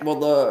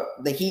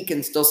 the Heat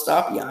can still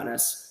stop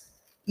Giannis.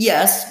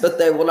 Yes, but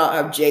they will not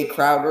have Jay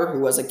Crowder,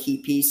 who was a key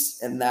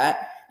piece in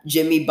that.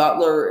 Jimmy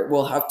Butler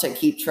will have to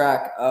keep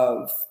track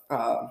of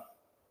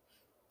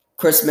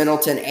Chris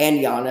Middleton and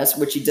Giannis,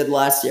 which he did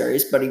last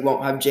series, but he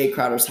won't have Jay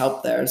Crowder's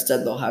help there.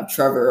 Instead, they'll have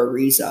Trevor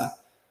Ariza.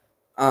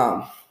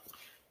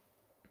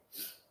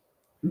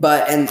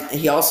 And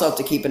he also have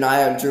to keep an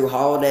eye on Drew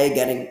Holiday,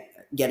 getting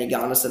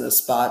Giannis in his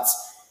spots.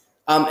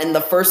 In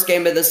the first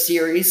game of the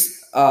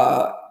series,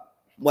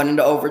 went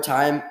into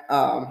overtime.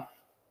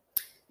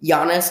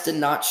 Giannis did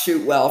not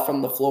shoot well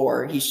from the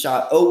floor. He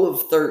shot 0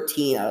 of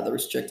 13 out of the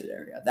restricted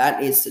area.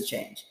 That needs to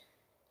change.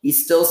 He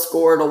still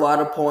scored a lot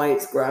of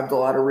points, grabbed a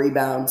lot of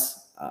rebounds.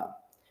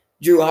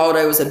 Drew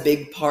Holiday was a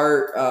big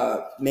part,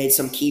 made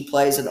some key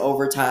plays in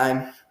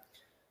overtime.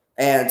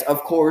 And,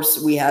 of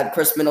course, we had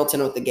Chris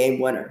Middleton with the game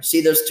winner.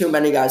 See, there's too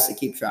many guys to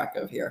keep track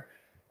of here.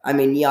 I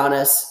mean,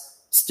 Giannis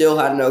still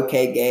had an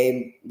okay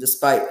game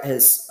despite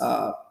his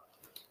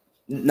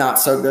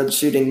not-so-good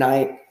shooting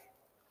night.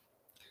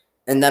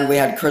 And then we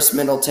had Chris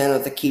Middleton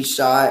with a key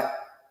shot,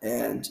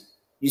 and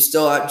you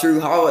still had Drew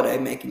Holiday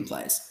making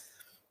plays.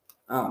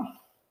 And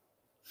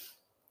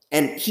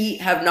Heat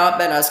have not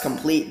been as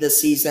complete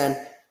this season.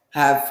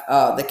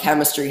 The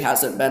chemistry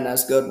hasn't been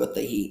as good with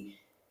the Heat.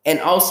 And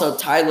also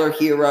Tyler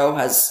Hero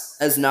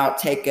has not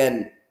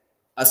taken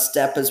a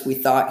step as we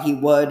thought he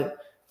would.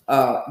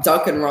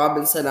 Duncan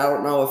Robinson, I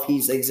don't know if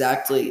he's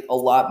exactly a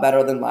lot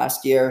better than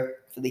last year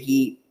for the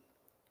Heat.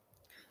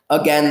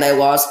 Again, they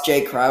lost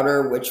Jay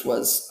Crowder, which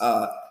was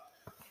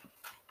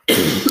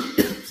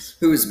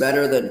who was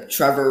better than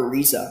Trevor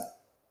Ariza.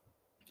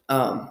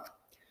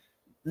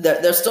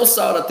 They're still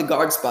solid at the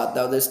guard spot,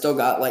 though. They still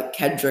got like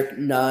Kendrick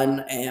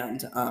Nunn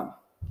and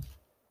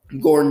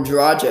Goran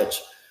Dragic,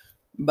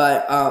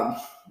 but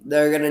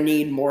they're gonna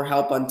need more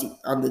help on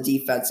the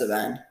defensive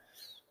end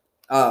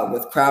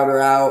with Crowder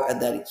out,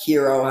 and then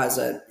Hero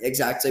hasn't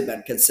exactly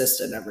been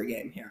consistent every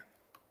game here.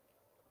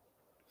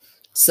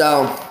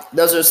 So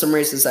those are some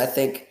reasons I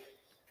think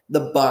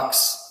the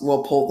Bucks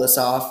will pull this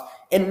off.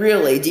 And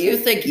really, do you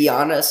think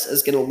Giannis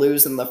is going to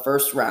lose in the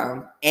first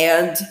round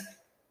and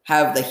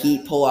have the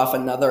Heat pull off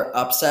another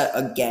upset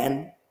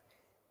again?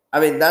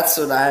 I mean, that's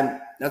what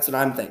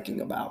I'm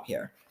thinking about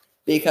here.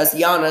 Because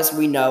Giannis,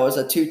 we know, is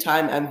a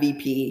 2-time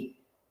MVP,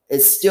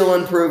 is still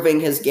improving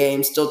his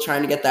game, still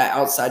trying to get that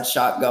outside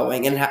shot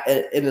going, and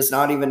it is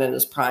not even in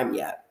his prime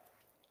yet.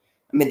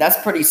 I mean,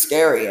 that's pretty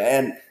scary.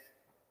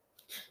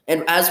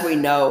 And as we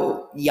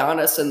know,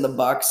 Giannis and the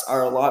Bucks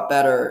are a lot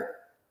better,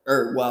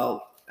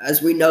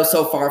 as we know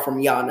so far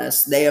from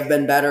Giannis, they have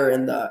been better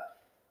in the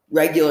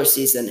regular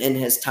season in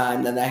his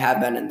time than they have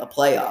been in the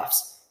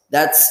playoffs.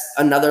 That's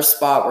another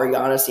spot where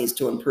Giannis needs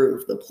to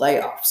improve, the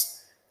playoffs.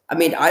 I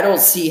mean, I don't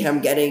see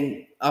him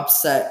getting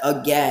upset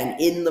again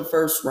in the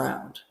first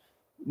round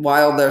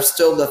while they're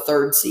still the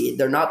 3rd seed.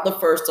 They're not the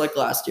first like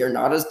last year,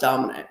 not as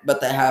dominant,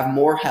 but they have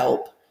more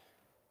help.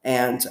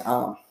 And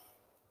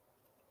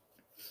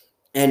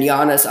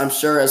Giannis, I'm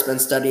sure, has been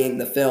studying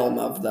the film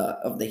of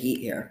the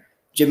Heat here.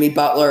 Jimmy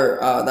Butler,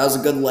 that was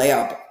a good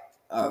layup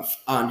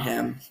on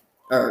him,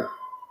 or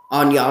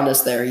on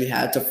Giannis there. He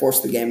had to force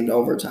the game into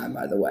overtime,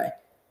 by the way.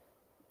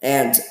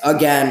 And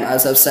again,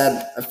 as I've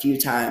said a few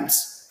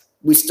times,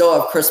 we still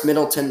have Chris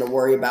Middleton to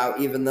worry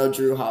about, even though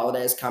Drew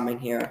Holiday is coming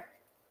here.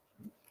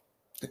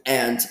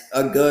 And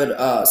some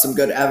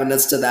good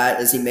evidence to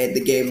that is he made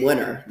the game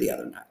winner the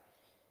other night.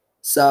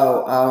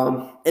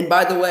 So, and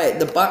by the way,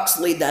 the Bucks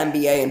lead the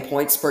NBA in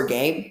points per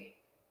game.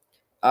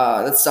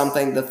 That's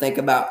something to think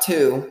about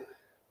too.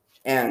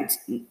 And,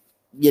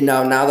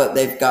 now that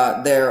they've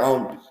got their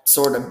own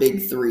sort of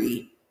big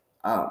three,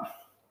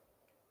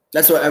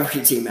 that's what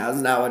every team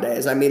has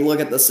nowadays. I mean, look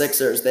at the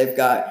Sixers. They've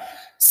got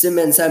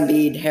Simmons,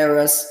 Embiid,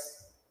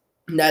 Harris.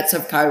 Nets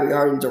have Kyrie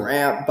Harden,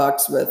 Durant.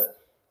 Bucks with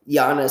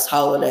Giannis,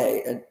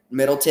 Holiday, and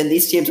Middleton.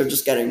 These teams are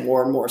just getting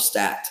more and more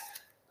stacked.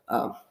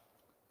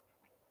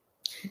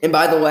 And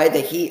by the way, the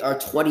Heat are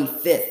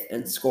 25th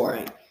in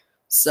scoring.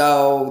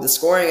 So the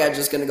scoring edge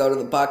is going to go to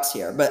the Bucks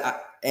here.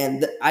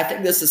 I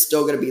think this is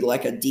still going to be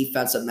like a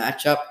defensive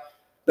matchup.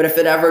 But if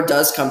it ever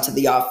does come to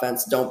the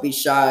offense, don't be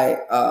shy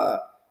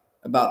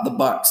about the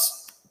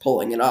Bucks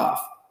pulling it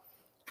off.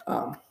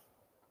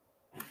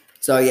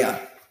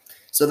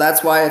 So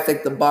that's why I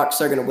think the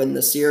Bucks are going to win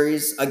the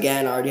series.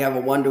 Again, I already have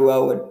a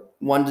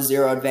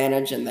 1-0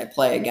 advantage, and they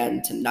play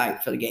again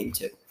tonight for the game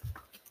 2.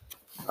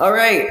 All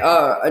right,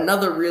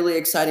 another really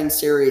exciting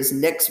series,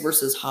 Knicks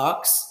versus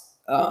Hawks.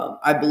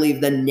 I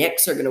believe the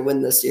Knicks are going to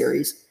win the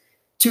series.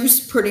 Two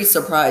pretty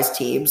surprise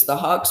teams. The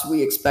Hawks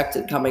we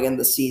expected coming in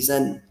the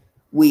season.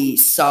 We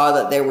saw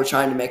that they were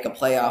trying to make a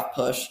playoff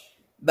push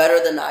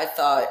better than I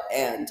thought,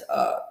 and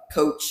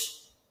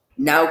Coach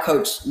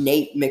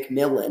Nate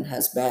McMillan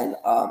has been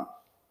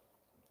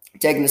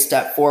taking a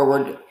step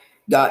forward,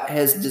 got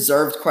his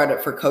deserved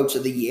credit for Coach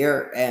of the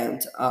Year,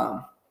 and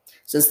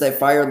since they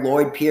fired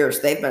Lloyd Pierce,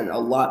 they've been a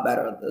lot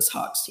better than this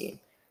Hawks team.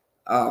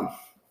 But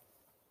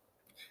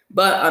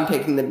I'm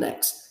picking the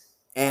Knicks,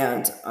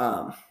 and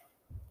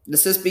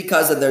this is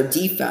because of their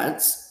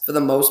defense for the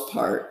most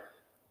part.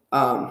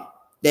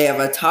 They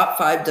have a top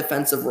 5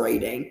 defensive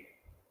rating,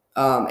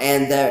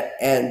 and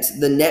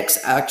the Knicks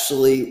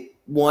actually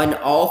won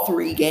all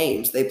 3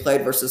 games they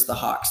played versus the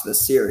Hawks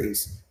this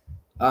series.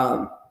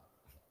 The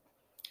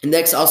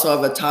Knicks also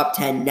have a top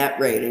 10 net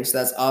rating, so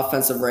that's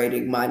offensive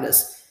rating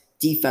minus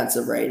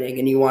defensive rating,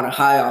 and you want a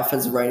high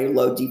offensive rating,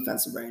 low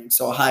defensive rating.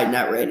 So a high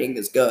net rating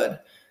is good.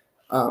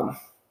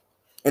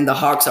 And the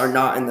Hawks are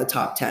not in the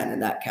top 10 in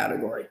that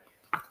category.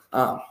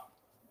 And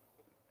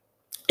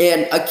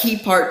a key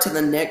part to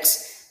the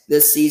Knicks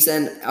this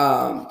season,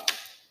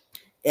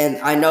 and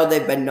I know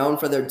they've been known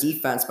for their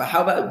defense, but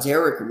how about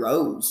Derrick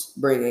Rose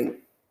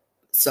bringing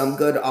some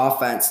good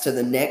offense to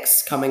the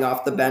Knicks, coming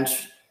off the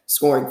bench,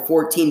 scoring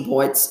 14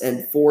 points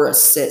and 4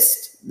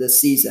 assists this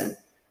season.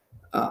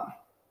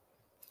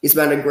 He's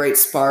been a great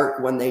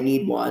spark when they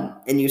need one.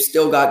 And you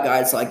still got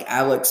guys like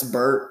Alec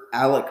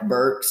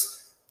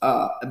Burks,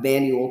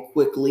 Emmanuel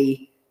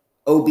Quickly,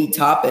 Obi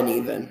Toppin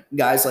even,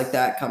 guys like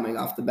that coming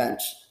off the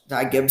bench.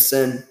 Ty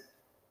Gibson.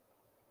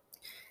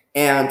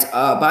 And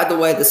by the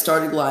way, the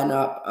starting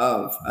lineup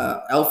of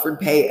Elfrid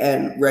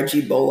Payton,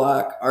 Reggie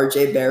Bullock,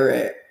 RJ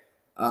Barrett,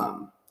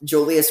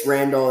 Julius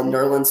Randle, and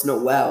Nerlens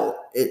Noel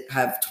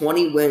have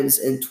 20 wins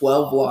and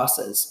 12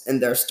 losses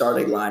in their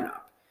starting lineup.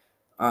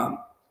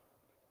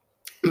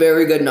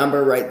 Very good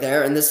number right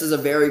there. And this is a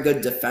very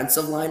good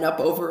defensive lineup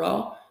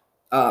overall.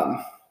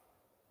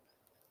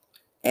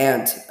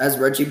 And as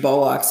Reggie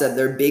Bullock said,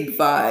 they're big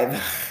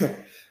 5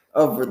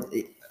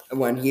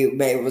 when he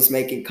was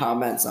making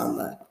comments on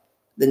the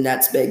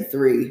Nets' big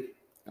 3.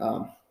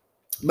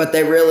 But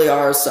they really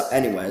are.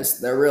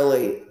 Anyways, they're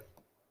really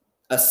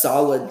a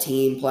solid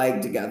team playing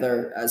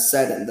together, as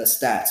said in the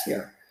stats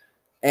here.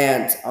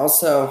 And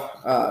also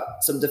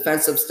some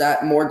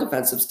more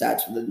defensive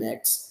stats for the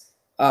Knicks.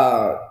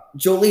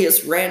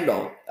 Julius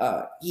Randle,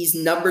 he's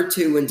number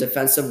 2 in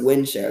defensive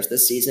win shares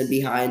this season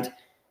behind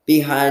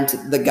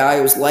the guy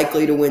who's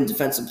likely to win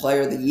Defensive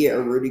Player of the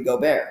Year, Rudy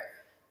Gobert.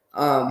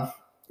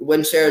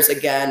 Win shares,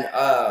 again,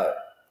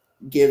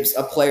 gives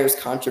a player's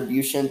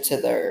contribution to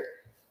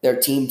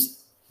their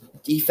team's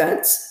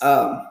defense.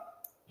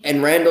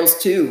 And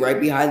Randle's too, right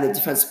behind the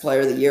Defensive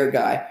Player of the Year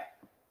guy.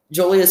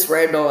 Julius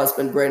Randle has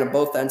been great on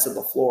both ends of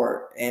the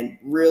floor and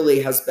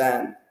really has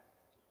been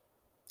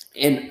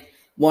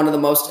one of the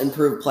most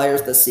improved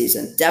players this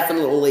season.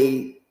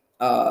 Definitely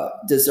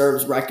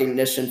deserves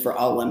recognition for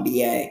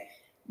All-NBA.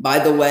 By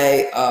the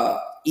way,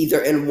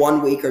 either in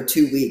 1 week or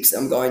 2 weeks,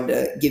 I'm going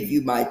to give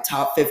you my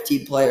top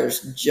 15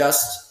 players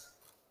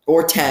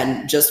or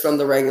 10 just from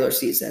the regular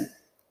season.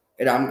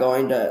 And I'm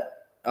going to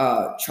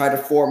try to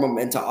form them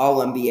into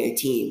All-NBA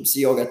teams. So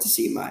you'll get to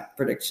see my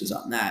predictions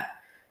on that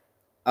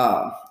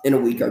in a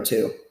week or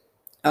 2.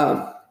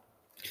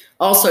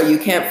 Also, you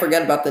can't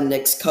forget about the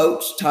Knicks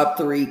coach, top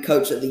 3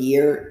 coach of the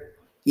year.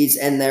 He's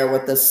in there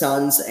with the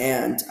Suns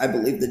and I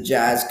believe the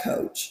Jazz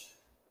coach.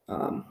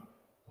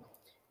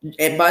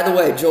 And by the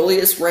way,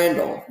 Julius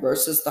Randle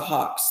versus the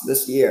Hawks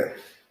this year,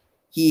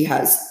 he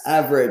has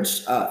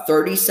averaged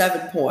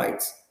 37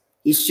 points.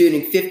 He's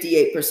shooting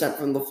 58%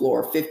 from the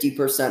floor,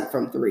 50%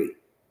 from 3.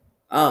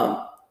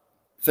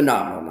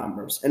 Phenomenal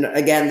numbers. And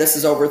again, this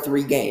is over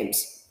 3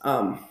 games.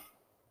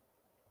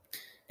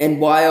 And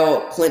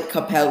while Clint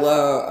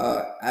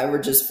Capella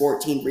averages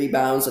 14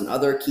 rebounds and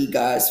other key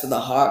guys for the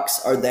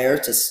Hawks are there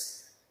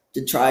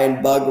to try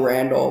and bug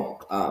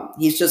Randle,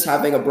 he's just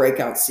having a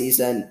breakout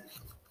season.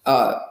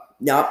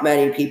 Not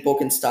many people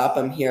can stop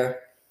him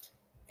here.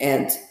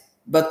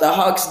 But the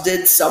Hawks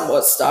did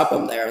somewhat stop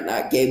him there in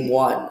that game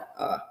 1.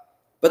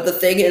 But the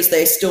thing is,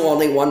 they still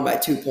only won by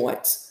 2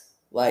 points.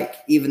 Like,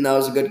 even though it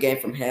was a good game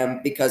from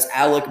him, because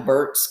Alec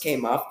Burks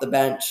came off the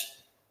bench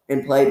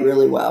and played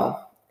really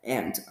well.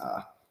 And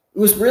it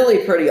was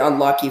really pretty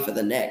unlucky for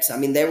the Knicks. I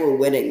mean, they were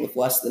winning with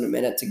less than a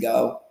minute to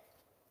go.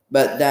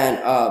 But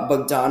then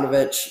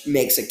Bogdanovic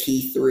makes a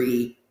key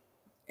three.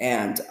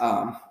 And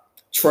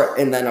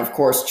then, of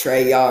course,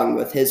 Trae Young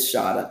with his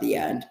shot at the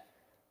end.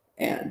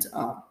 And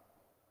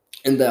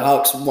the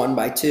Hawks won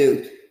by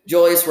 2.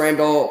 Julius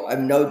Randle, I have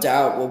no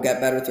doubt, will get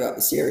better throughout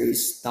the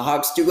series. The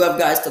Hawks do have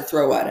guys to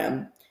throw at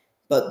him,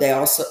 but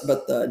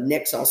the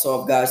Knicks also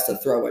have guys to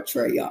throw at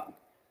Trae Young.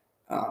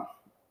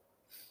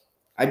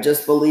 I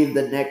just believe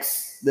the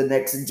Knicks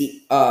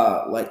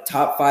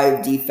top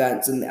 5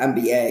 defense in the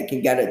NBA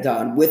can get it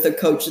done with a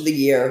coach of the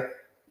year,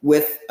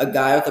 with a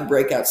guy with a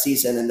breakout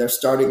season, and their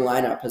starting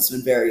lineup has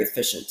been very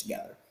efficient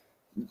together.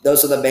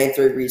 Those are the main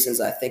 3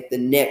 reasons I think the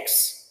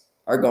Knicks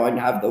are going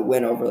to have the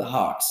win over the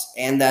Hawks,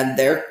 and then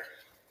the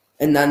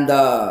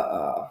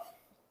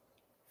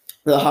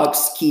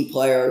Hawks' key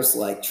players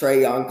like Trae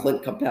Young,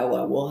 Clint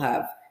Capella will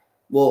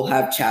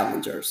have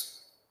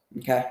challengers.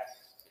 Okay,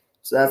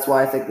 so that's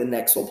why I think the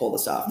Knicks will pull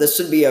this off. This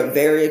should be a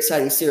very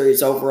exciting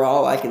series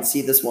overall. I can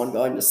see this one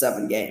going to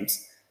 7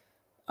 games.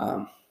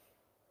 All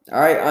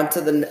right, on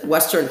to the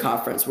Western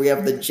Conference. We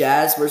have the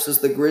Jazz versus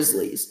the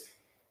Grizzlies.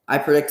 I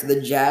predict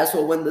the Jazz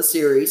will win the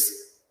series.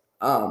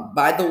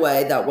 By the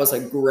way, that was a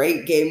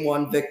great Game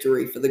 1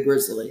 victory for the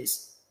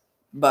Grizzlies,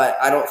 but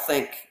I don't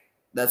think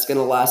that's going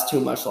to last too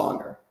much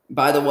longer.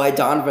 By the way,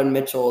 Donovan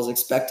Mitchell is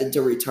expected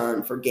to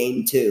return for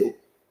Game 2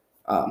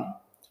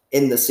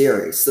 in the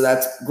series. So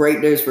that's great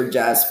news for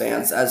Jazz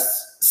fans, as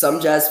some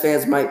Jazz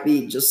fans might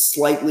be just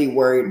slightly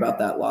worried about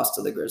that loss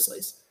to the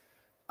Grizzlies.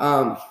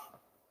 The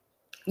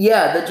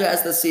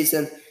Jazz this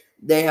season,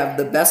 they have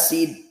the best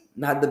seed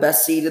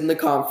in the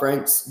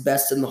conference,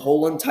 best in the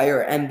whole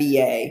entire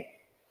NBA,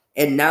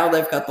 and now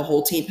they've got the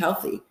whole team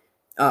healthy.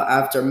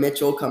 After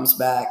Mitchell comes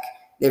back,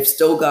 they've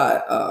still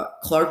got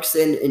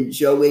Clarkson and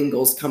Joe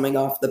Ingles coming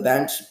off the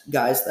bench,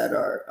 guys that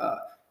are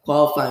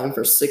qualifying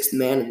for 6th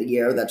man of the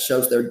year. That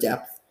shows their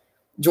depth.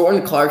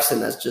 Jordan Clarkson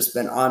has just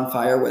been on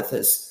fire with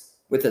his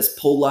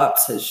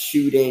pull-ups, his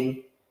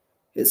shooting,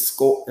 his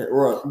score,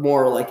 or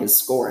more like his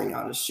scoring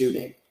on his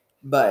shooting.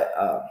 But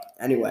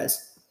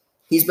anyways,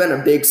 he's been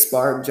a big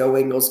spark. Joe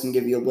Ingles can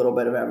give you a little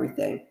bit of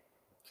everything.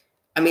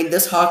 I mean,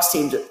 this Jazz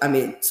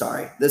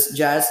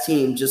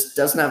team just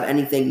doesn't have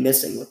anything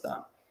missing with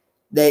them.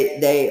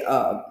 They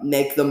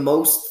make the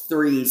most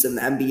threes in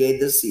the NBA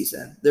this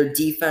season. Their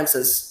defense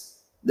is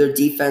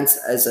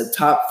a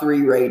top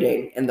 3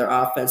 rating, and their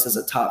offense is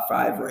a top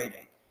 5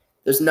 rating.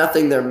 There's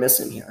nothing they're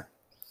missing here.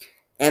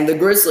 And the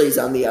Grizzlies,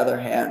 on the other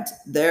hand,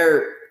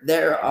 their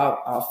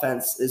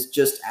offense is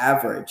just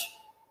average.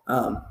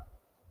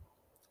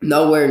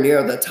 Nowhere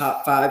near the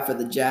top 5 for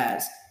the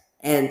Jazz.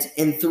 And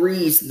in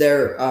threes,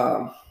 they're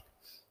on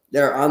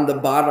the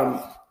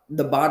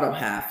bottom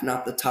half,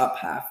 not the top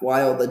half,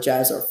 while the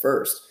Jazz are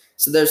first.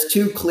 So there's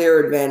 2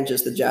 clear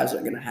advantages the Jazz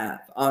are going to have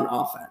on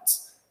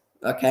offense.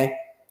 Okay?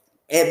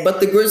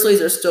 But the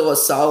Grizzlies are still a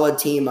solid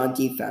team on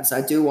defense.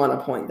 I do want to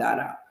point that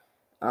out.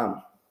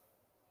 On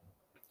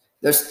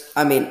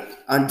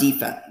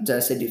defense. Did I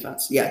say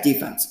defense? Yeah,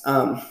 defense.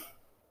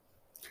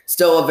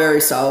 Still a very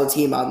solid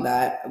team on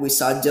that. We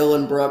saw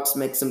Dylan Brooks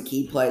make some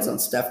key plays on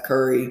Steph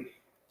Curry.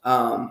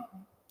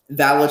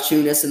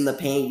 Valanciunas in the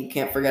paint. You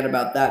can't forget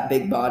about that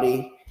big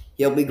body.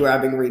 He'll be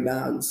grabbing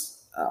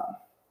rebounds.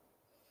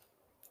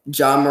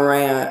 John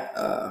Morant,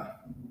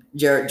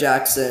 Jarrett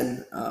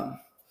Jackson,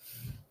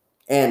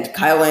 and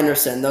Kyle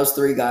Anderson. Those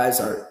 3 guys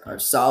are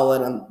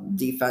solid on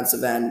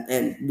defensive end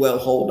and will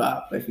hold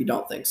up if you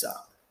don't think so.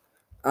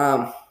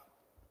 So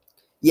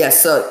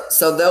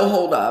they'll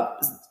hold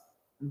up,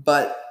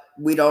 but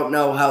we don't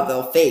know how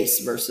they'll face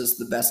versus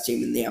the best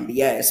team in the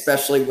NBA,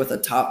 especially with a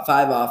top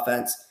 5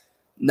 offense,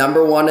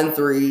 number 1 in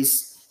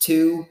threes,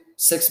 2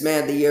 6th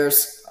man of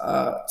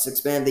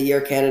the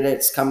year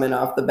candidates coming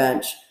off the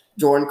bench.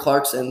 Jordan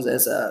Clarkson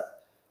is a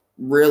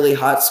really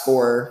hot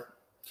scorer,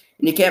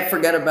 and you can't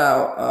forget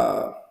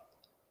about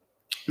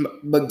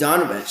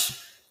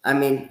Bogdanovic. I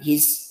mean,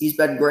 he's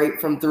been great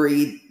from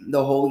 3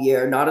 the whole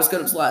year. Not as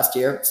good as last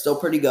year, but still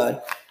pretty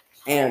good.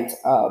 And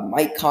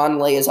Mike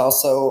Conley is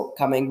also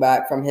coming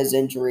back from his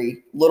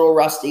injury, little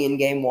rusty in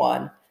Game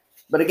 1.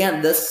 But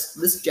again,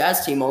 this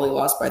Jazz team only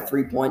lost by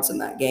 3 points in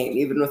that game,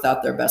 even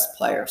without their best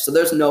player. So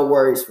there's no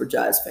worries for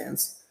Jazz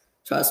fans.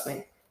 Trust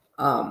me.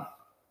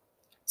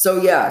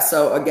 So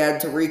again,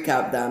 to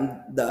recap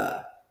them,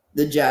 the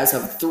Jazz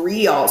have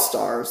 3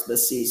 All-Stars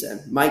this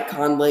season. Mike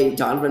Conley,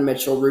 Donovan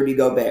Mitchell, Rudy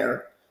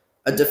Gobert.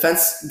 A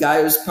defense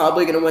guy who's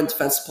probably going to win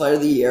Defensive Player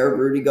of the Year,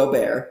 Rudy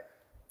Gobert.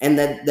 And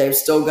then they've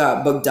still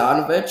got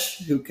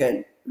Bogdanovic, who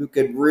could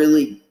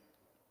really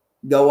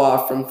go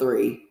off from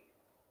 3.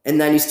 And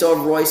then you still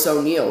have Royce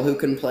O'Neal, who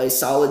can play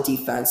solid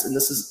defense. And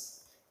this is,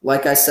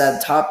 like I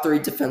said, top 3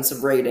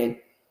 defensive rating.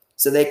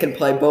 So they can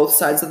play both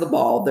sides of the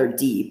ball. They're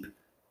deep.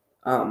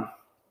 So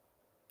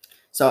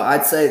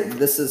I'd say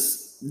this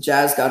is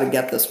Jazz got to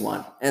get this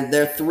one, and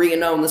they're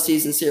 3-0 in the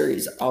season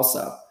series.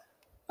 Also,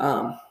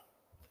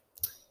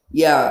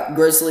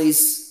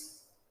 Grizzlies.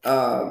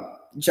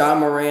 John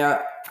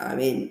Morant. I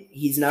mean,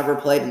 he's never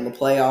played in the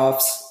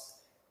playoffs.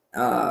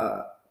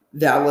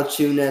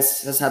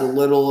 Valanciunas has had a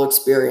little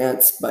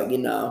experience, but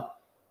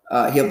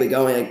he'll be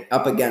going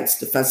up against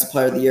Defensive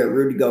Player of the Year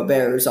Rudy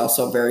Gobert, who's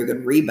also a very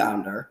good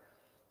rebounder.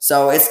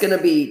 So it's going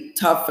to be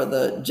tough for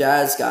the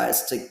Jazz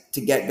guys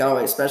to get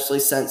going, especially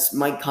since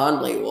Mike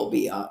Conley will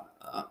be on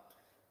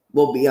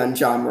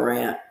John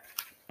Morant.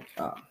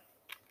 I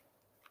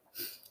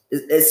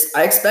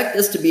expect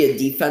this to be a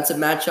defensive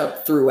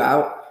matchup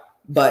throughout,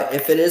 but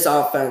if it is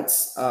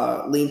offense,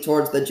 lean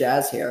towards the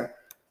Jazz here.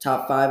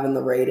 Top 5 in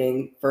the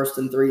rating, first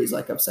in threes,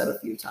 like I've said a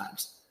few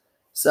times.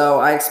 So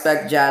I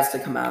expect Jazz to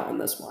come out in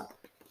this one.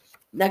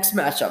 Next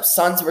matchup,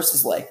 Suns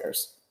versus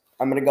Lakers.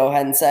 I'm going to go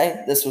ahead and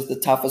say this was the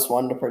toughest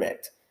one to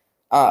predict.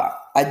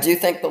 I do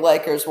think the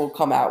Lakers will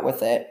come out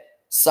with it.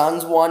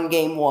 Suns won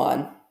game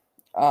 1.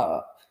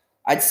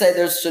 I'd say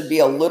there should be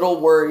a little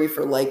worry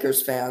for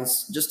Lakers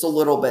fans, just a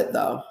little bit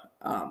though.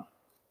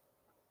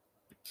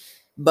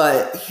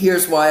 But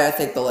here's why I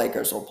think the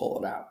Lakers will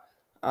pull it out.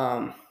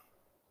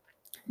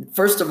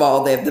 First of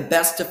all, they have the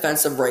best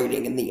defensive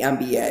rating in the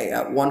NBA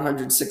at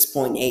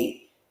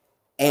 106.8.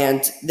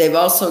 And they've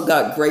also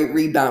got great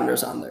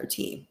rebounders on their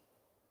team.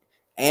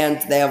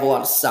 And they have a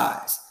lot of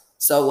size.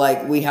 So,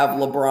 we have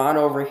LeBron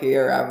over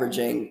here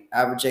averaging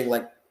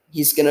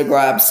he's going to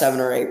grab 7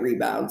 or 8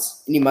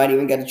 rebounds. And he might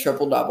even get a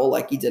triple-double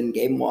like he did in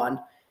game 1.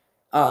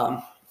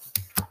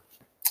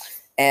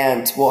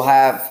 And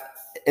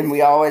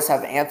we always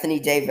have Anthony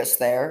Davis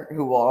there,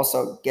 who will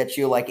also get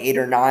you 8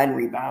 or 9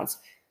 rebounds.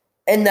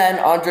 And then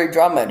Andre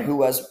Drummond,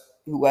 who has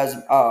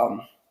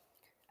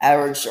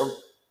averaged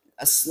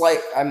a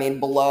slight,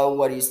 below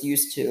what he's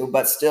used to,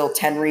 but still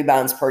 10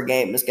 rebounds per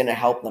game is going to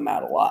help them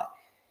out a lot.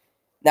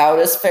 Now,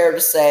 it is fair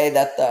to say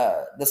that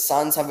the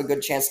Suns have a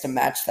good chance to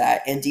match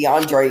that, and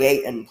DeAndre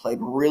Ayton played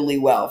really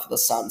well for the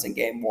Suns in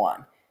game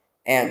 1.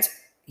 And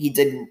he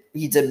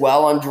did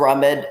well on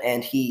Drummond,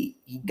 and he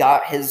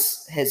got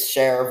his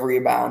share of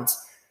rebounds.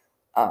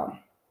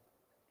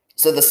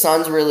 So the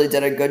Suns really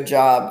did a good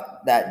job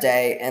that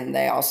day, and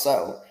they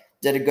also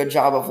did a good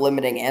job of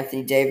limiting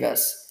Anthony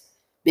Davis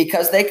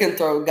because they can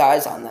throw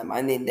guys on them.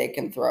 They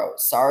can throw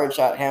Sarge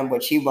at him,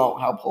 which he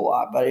won't help a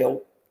lot, but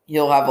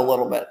he'll have a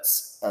little bit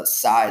of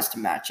size to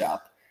match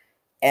up.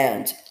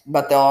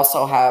 But they'll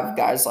also have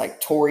guys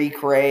like Torrey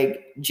Craig,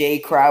 Jay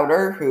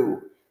Crowder,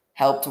 who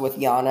helped with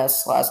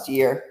Giannis last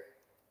year,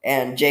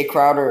 and Jay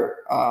Crowder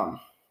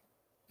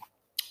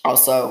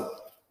also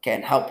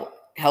can help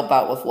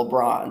out with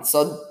LeBron.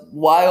 So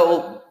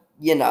while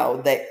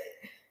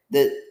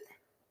the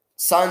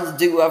Suns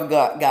do have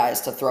got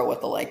guys to throw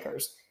with the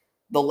Lakers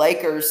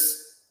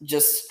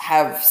just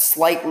have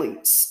slight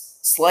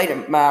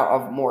amount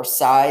of more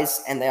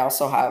size, and they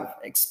also have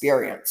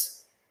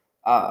experience.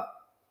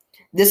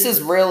 This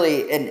is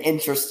really an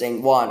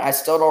interesting one. I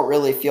still don't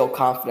really feel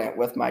confident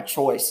with my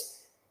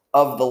choice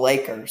of the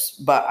Lakers,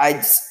 but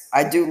I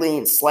do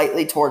lean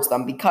slightly towards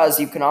them because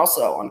you can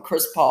also, on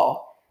Chris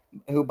Paul,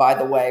 who, by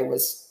the way,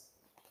 was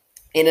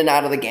in and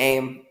out of the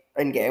game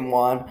in game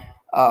 1,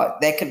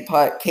 they can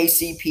put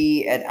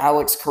KCP and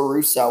Alex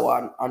Caruso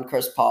on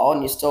Chris Paul,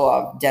 and you still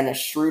have Dennis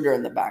Schroeder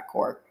in the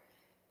backcourt.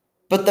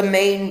 But the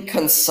main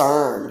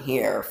concern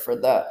here for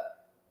the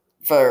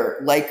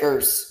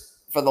Lakers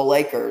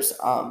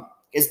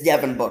is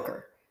Devin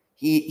Booker.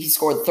 He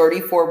scored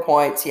 34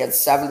 points. He had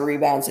 7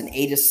 rebounds and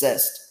 8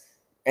 assists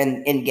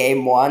in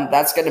game 1.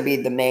 That's going to be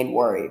the main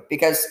worry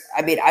because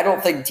I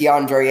don't think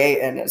DeAndre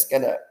Ayton is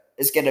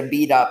gonna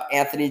beat up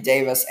Anthony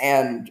Davis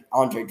and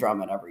Andre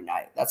Drummond every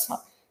night. That's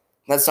not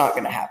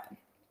going to happen.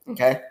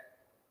 Okay,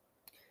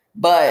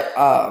 but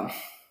I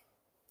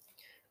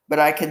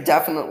could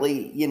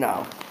definitely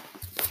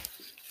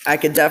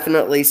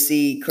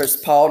see Chris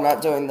Paul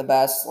not doing the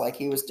best like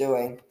he was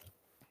doing.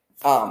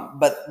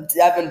 But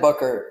Devin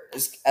Booker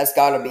has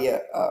got to be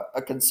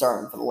a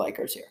concern for the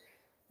Lakers here.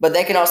 But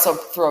they can also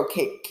throw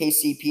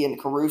KCP and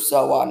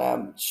Caruso on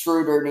him.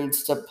 Schroeder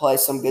needs to play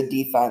some good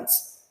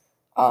defense.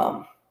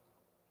 But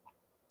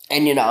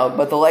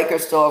the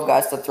Lakers still have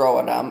guys to throw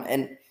at them.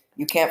 And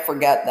you can't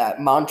forget that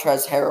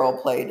Montrezl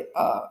Harrell played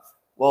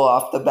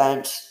off the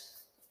bench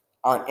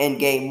in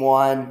game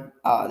 1.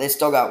 They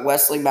still got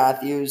Wesley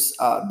Matthews,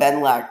 Ben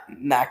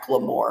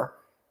McLemore,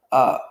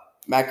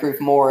 Markieff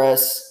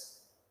Morris,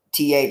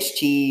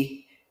 THT.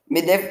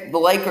 The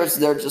Lakers,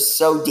 they're just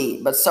so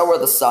deep, but so are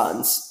the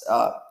Suns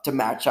to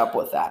match up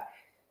with that.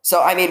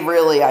 So,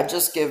 really, I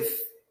just give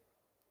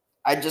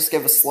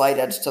a slight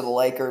edge to the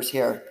Lakers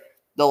here.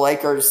 The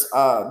Lakers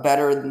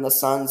better than the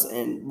Suns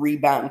in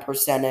rebound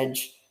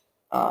percentage.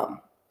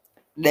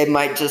 They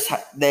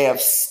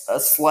have a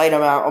slight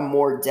amount of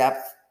more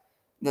depth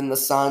than the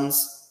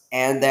Suns,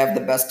 and they have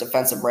the best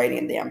defensive rating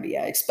in the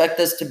NBA. Expect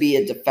this to be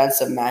a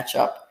defensive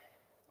matchup.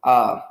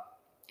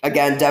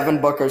 Again, Devin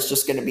Booker is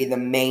just going to be the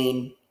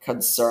main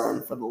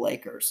concern for the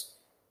Lakers.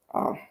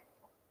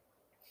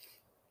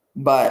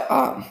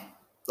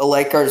 The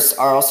Lakers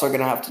are also going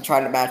to have to try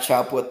to match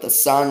up with the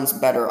Suns'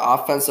 better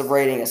offensive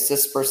rating,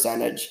 assist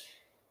percentage,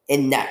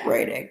 and net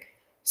rating.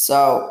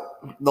 So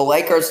the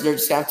Lakers are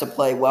just going to have to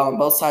play well on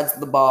both sides of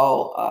the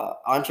ball.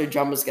 Andre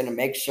Drummond is going to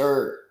make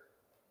sure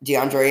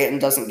DeAndre Ayton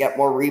doesn't get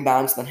more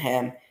rebounds than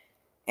him.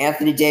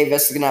 Anthony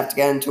Davis is going to have to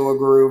get into a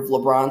groove.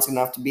 LeBron's going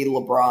to have to be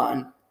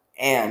LeBron.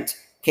 And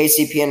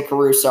KCP and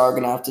Caruso are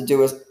going to have to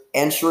do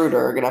and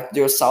Schroeder are going to have to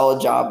do a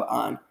solid job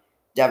on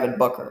Devin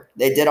Booker.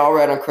 They did all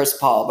right on Chris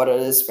Paul, but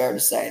it is fair to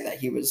say that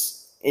he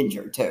was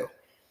injured too.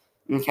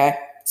 Okay?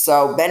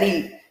 So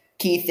many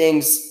key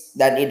things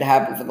that need to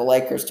happen for the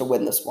Lakers to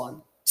win this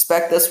one.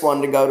 Expect this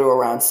one to go to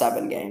around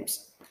 7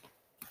 games.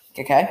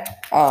 Okay?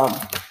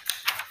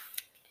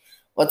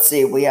 Let's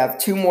see. We have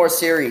 2 more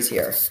series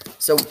here.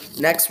 So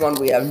next one,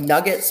 we have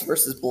Nuggets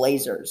versus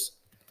Blazers.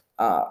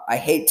 I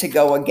hate to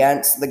go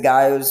against the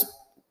guy who's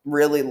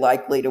really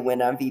likely to win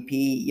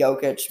MVP,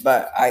 Jokic,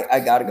 but I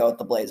got to go with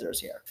the Blazers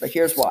here. But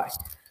here's why.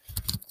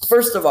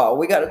 First of all,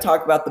 we got to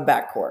talk about the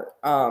backcourt.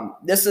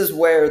 This is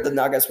where the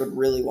Nuggets would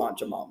really want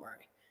Jamal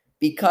Murray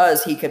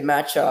because he could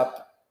match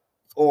up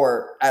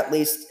or at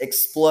least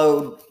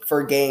explode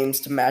for games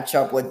to match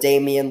up with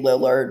Damian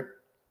Lillard.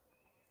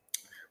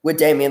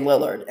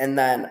 And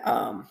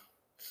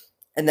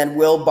then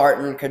Will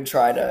Barton could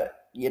try to,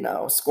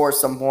 score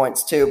some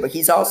points too, but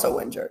he's also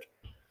injured.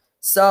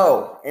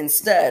 So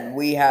instead,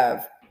 we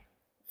have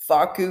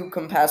Facu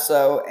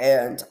Campasso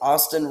and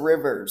Austin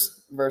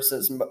Rivers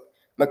versus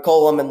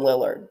McCollum and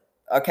Lillard.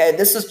 Okay,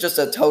 this is just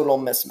a total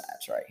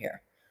mismatch right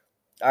here.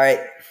 All right,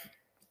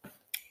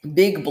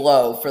 big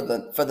blow for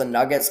the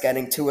Nuggets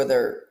getting 2 of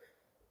their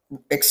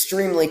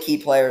extremely key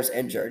players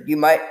injured. You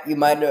might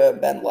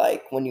have been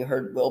like, when you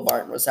heard Will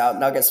Barton was out,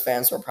 Nuggets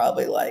fans were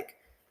probably like,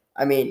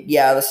 I mean,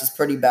 yeah, this is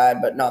pretty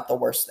bad, but not the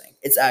worst thing.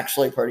 It's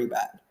actually pretty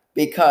bad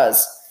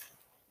because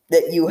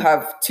that you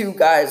have 2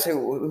 guys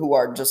who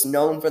are just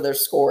known for their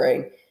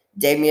scoring.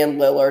 Damian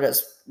Lillard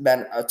has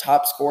been a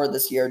top scorer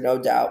this year, no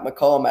doubt.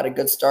 McCollum had a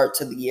good start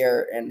to the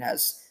year and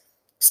has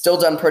still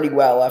done pretty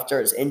well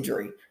after his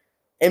injury.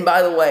 And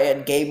by the way,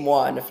 in game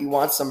 1, if you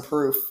want some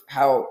proof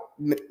how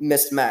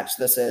mismatched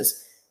this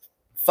is,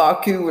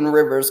 Facu and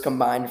Rivers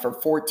combined for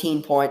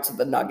 14 points of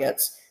the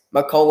Nuggets.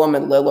 McCollum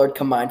and Lillard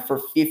combined for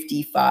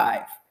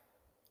 55.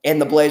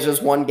 And the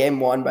Blazers won game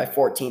 1 by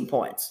 14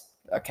 points.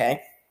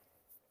 Okay?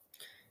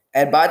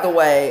 And by the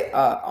way,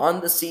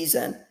 on the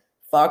season,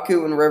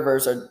 Facu and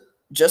Rivers are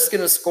just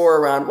going to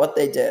score around what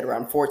they did,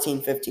 around 14,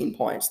 15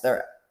 points.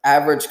 Their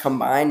average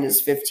combined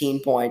is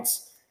 15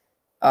 points.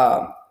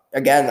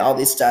 Again, all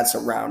these stats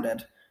are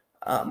rounded.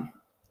 And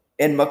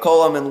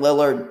McCollum and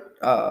Lillard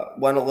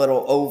went a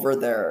little over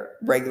their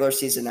regular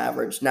season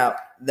average. Now,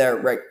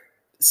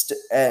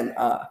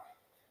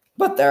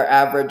 but their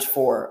average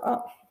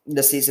for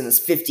the season is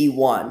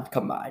 51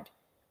 combined.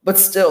 But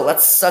still,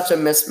 that's such a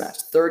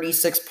mismatch.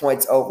 36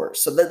 points over.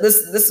 So this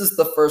is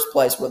the first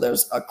place where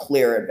there's a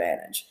clear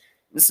advantage.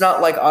 It's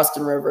not like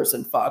Austin Rivers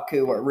and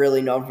Facu are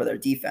really known for their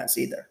defense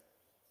either.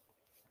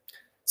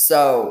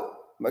 So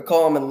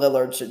McCollum and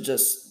Lillard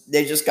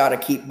they just got to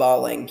keep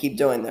balling, keep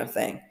doing their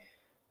thing.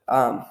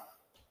 And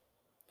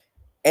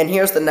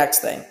here's the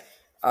next thing.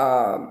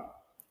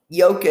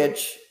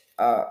 Jokic,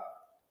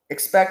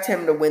 expect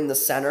him to win the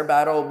center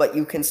battle, but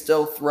you can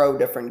still throw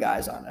different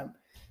guys on him.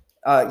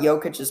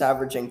 Jokic is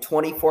averaging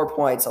 24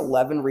 points,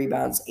 11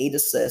 rebounds, 8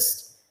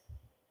 assists,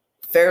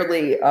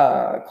 fairly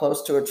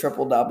close to a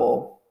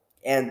triple-double.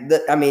 And,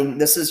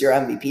 this is your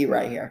MVP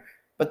right here.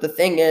 But the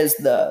thing is,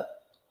 the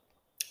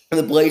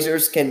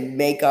Blazers can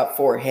make up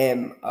for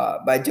him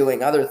by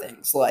doing other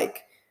things,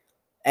 like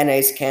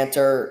Enes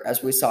Kanter,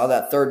 as we saw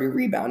that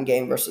 30-rebound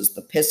game versus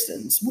the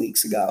Pistons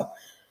weeks ago.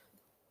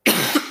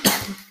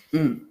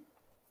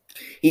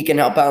 He can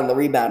help out in the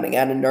rebounding,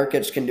 and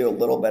Nurkic can do a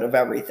little bit of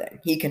everything.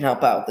 He can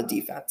help out with the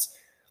defense.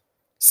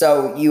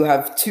 So you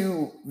have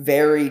 2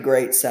 very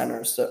great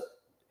centers to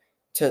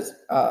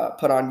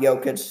put on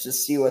Jokic to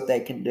see what they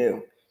can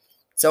do.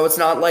 So it's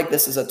not like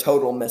this is a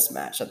total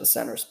mismatch at the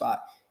center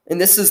spot.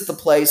 And this is the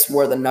place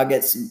where the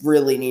Nuggets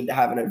really need to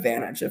have an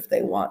advantage if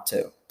they want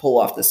to pull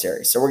off the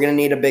series. So we're going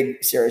to need a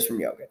big series from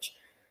Jokic.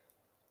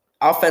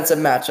 Offensive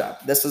matchup.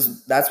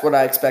 That's what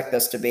I expect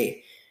this to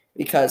be,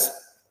 because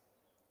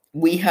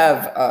we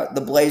have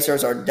the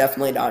Blazers are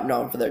definitely not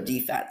known for their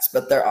defense,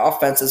 but their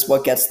offense is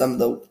what gets them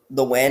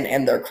the win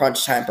and their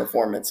crunch time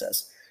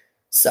performances.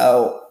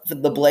 So for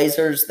the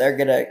Blazers, they're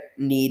going to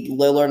need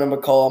Lillard and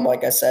McCollum,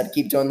 like I said,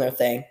 keep doing their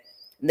thing.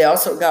 They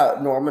also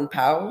got Norman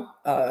Powell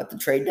at the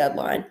trade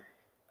deadline.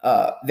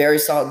 Very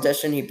solid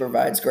addition. He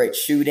provides great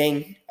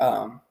shooting,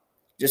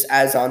 just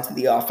adds on to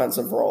the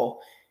offensive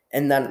role.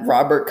 And then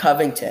Robert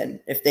Covington,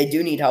 if they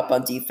do need help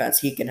on defense,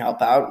 he can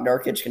help out.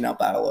 Nurkic can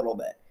help out a little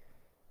bit.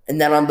 And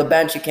then on the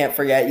bench, you can't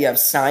forget you have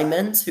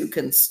Simons who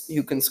can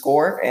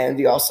score, and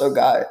you also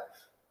got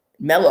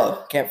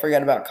Melo. Can't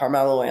forget about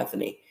Carmelo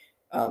Anthony.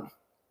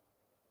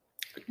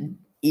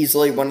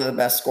 Easily one of the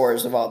best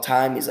scorers of all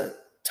time. He's a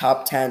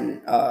top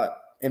 10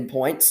 in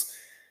points.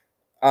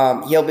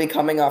 He'll be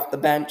coming off the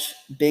bench.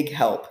 Big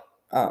help.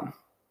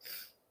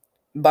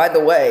 By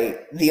the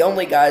way, the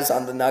only guys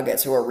on the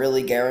Nuggets who are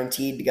really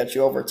guaranteed to get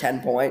you over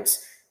 10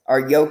 points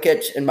are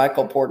Jokic and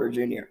Michael Porter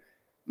Jr.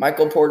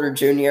 Michael Porter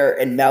Jr.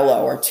 and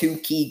Melo are two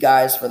key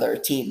guys for their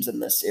teams in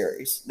this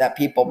series that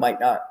people might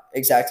not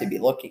exactly be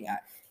looking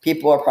at.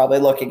 People are probably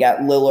looking at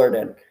Lillard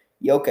and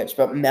Jokic,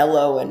 but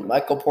Melo and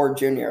Michael Porter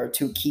Jr. are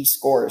two key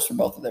scorers for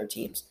both of their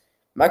teams.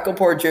 Michael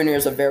Porter Jr.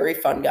 is a very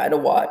fun guy to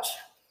watch.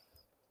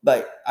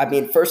 But, I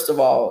mean, first of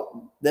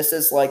all, this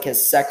is like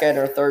his second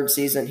or third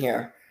season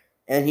here,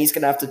 and he's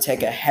going to have to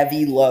take a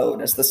heavy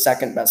load as the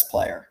second best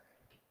player.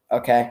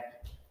 Okay?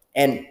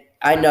 And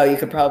I know you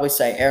could probably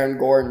say Aaron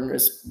Gordon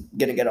is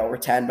going to get over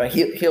 10, but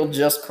he'll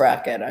just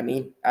crack it. I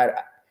mean,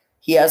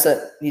 he's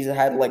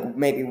had like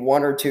maybe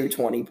one or two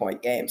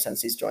 20-point games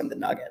since he's joined the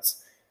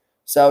Nuggets.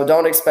 So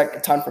don't expect a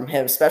ton from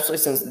him, especially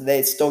since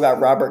they still got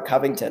Robert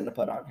Covington to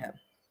put on him.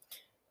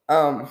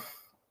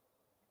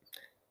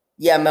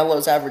 Yeah,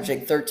 Melo's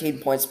averaging 13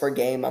 points per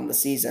game on the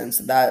season,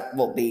 so that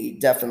will be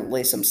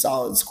definitely some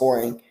solid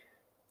scoring.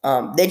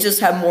 They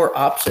just have more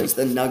options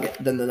than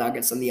the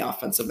Nuggets on the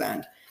offensive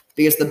end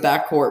because the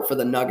backcourt for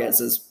the Nuggets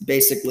is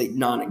basically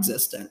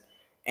non-existent.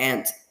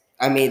 And,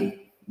 I mean,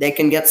 they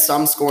can get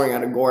some scoring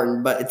out of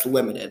Gordon, but it's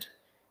limited.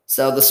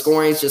 So the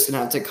scoring is just going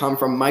to have to come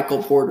from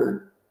Michael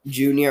Porter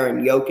Jr.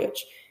 and Jokic.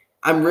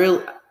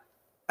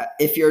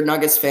 If you're a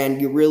Nuggets fan,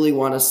 you really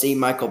want to see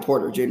Michael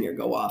Porter Jr.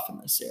 go off in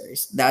this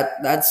series.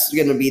 That's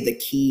going to be the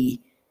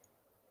key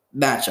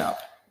matchup.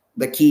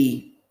 The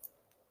key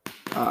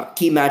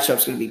matchup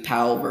is going to be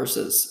Powell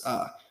versus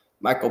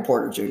Michael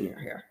Porter Jr.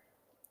 here.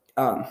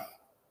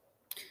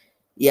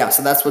 Yeah,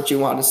 so that's what you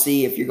want to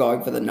see if you're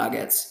going for the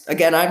Nuggets.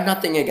 Again, I have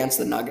nothing against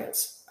the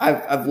Nuggets.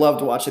 I've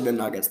loved watching the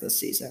Nuggets this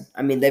season.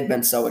 I mean, they've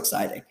been so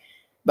exciting.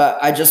 But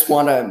I just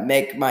want to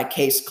make my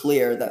case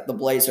clear that the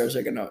Blazers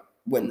are going to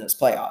win this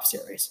playoff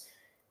series.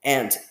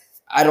 And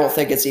I don't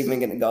think it's even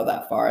going to go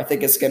that far. I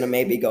think it's going to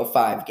maybe go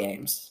 5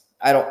 games.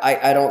 I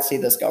don't see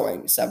this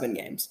going 7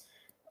 games.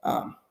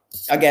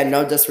 Again,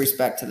 no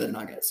disrespect to the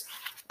Nuggets.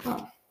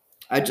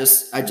 I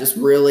just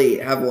really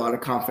have a lot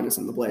of confidence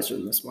in the Blazers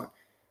in this one.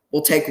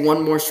 We'll take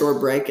one more short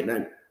break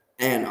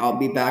and I'll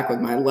be back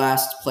with my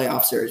last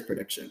playoff series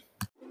prediction.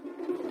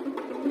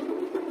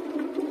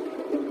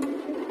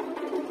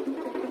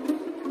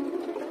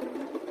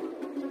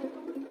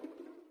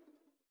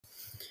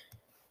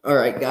 All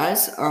right,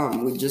 guys.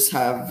 We just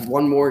have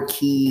one more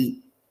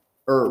key,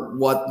 or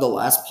what the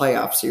last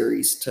playoff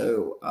series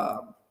to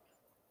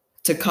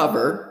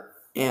cover,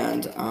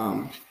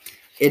 and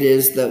it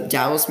is the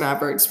Dallas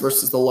Mavericks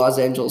versus the Los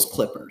Angeles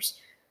Clippers.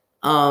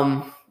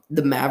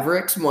 The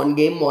Mavericks won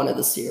Game 1 of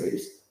the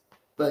series,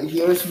 but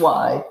here's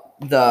why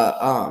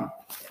the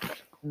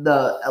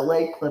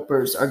LA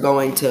Clippers are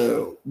going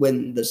to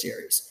win the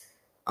series.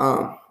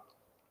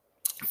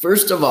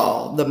 First of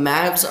all, the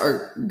Mavs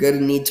are going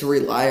to need to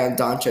rely on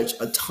Doncic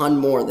a ton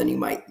more than you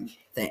might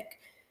think.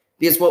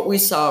 Because what we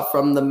saw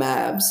from the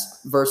Mavs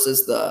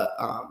versus the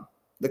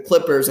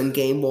Clippers in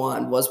Game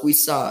 1 was we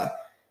saw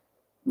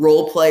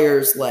role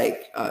players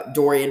like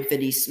Dorian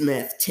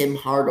Finney-Smith, Tim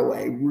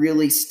Hardaway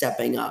really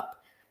stepping up.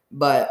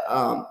 But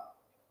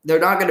they're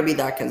not going to be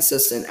that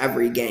consistent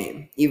every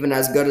game, even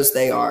as good as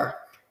they are.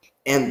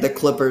 And the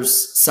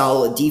Clippers'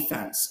 solid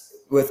defense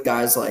with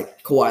guys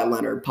like Kawhi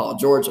Leonard, Paul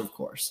George, of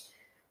course.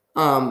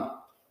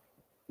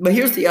 But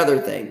here's the other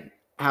thing: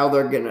 how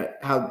they're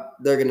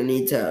gonna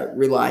need to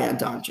rely on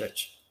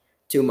Doncic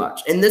too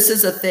much. And this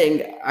is a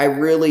thing I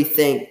really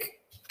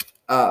think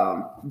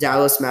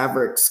Dallas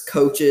Mavericks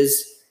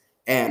coaches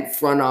and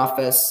front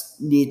office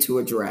need to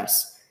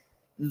address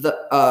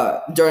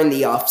during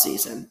the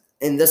offseason.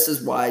 And this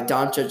is why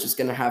Doncic is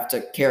going to have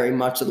to carry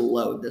much of the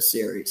load this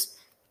series.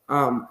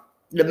 The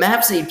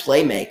Mavs need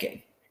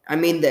playmaking. I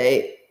mean,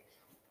 they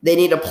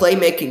need a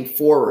playmaking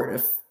forward,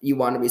 if you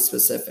want to be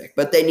specific,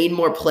 but they need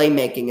more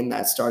playmaking in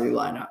that starting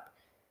lineup.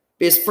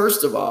 Because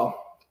first of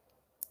all,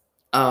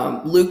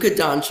 Luka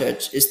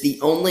Doncic is the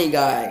only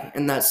guy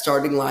in that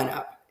starting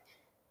lineup.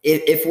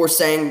 If we're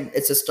saying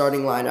it's a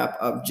starting lineup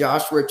of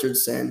Josh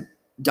Richardson,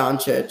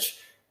 Doncic,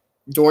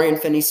 Dorian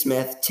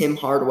Finney-Smith, Tim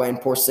Hardaway, and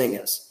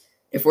Porzingis.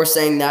 If we're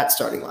saying that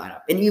starting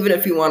lineup, and even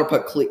if you want to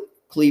put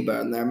Kleber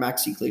in there,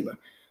 Maxi Kleber,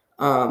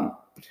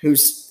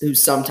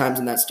 who's sometimes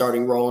in that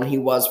starting role, and he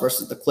was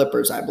versus the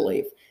Clippers, I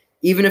believe.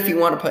 Even if you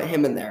want to put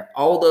him in there,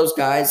 all those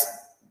guys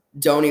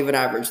don't even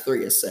average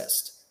 3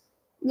 assists,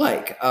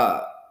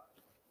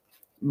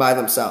 by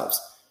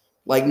themselves.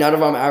 Like, none of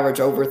them average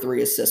over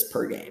 3 assists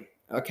per game,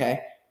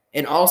 okay?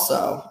 And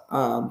also,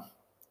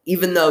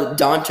 even though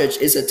Doncic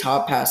is a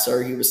top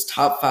passer, he was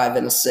top 5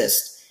 in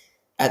assists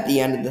at the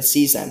end of the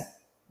season,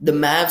 the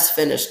Mavs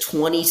finished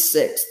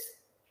 26th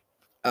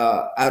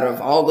out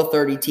of all the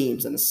 30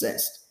 teams in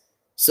assists.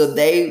 So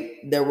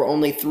there were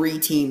only 3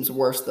 teams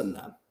worse than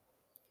them.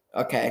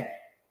 Okay.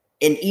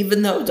 And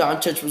even though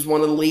Doncic was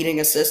one of the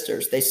leading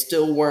assisters, they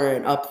still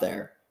weren't up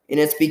there. And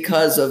it's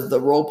because of the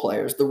role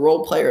players. The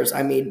role players,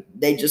 I mean,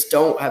 they just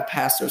don't have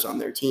passers on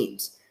their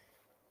teams.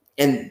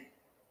 And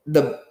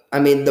the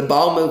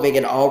ball moving,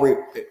 it all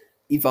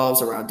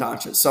evolves around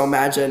Doncic. So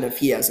imagine if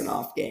he has an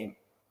off game.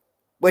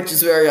 which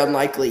is very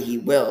unlikely he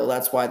will.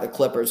 That's why the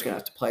Clippers are going to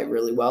have to play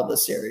really well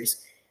this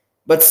series.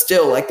 But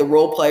still, like, the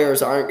role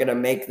players aren't going to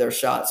make their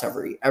shots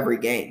every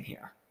game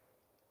here.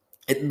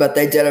 But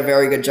they did a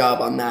very good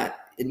job on that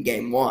in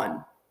game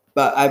one.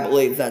 But I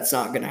believe that's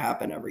not going to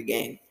happen every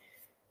game.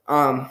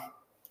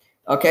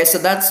 Okay, so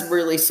that's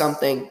really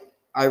something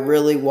I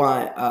really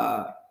want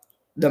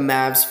the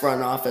Mavs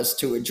front office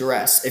to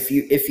address if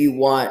you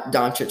want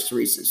Doncic to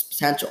reach his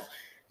potential.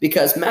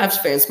 Because Mavs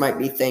fans might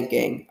be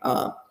thinking,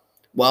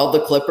 well,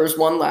 the Clippers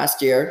won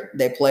last year.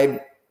 They played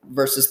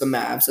versus the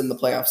Mavs in the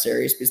playoff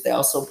series because they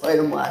also played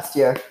them last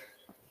year.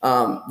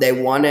 They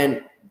won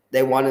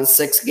in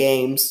 6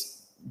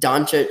 games.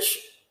 Doncic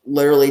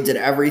literally did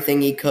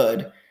everything he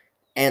could,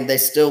 and they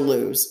still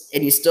lose.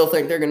 And you still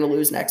think they're going to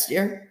lose next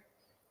year?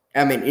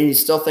 I mean, and you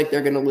still think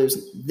they're going to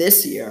lose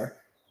this year?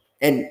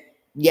 And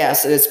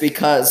yes, it's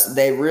because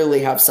they really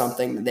have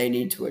something that they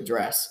need to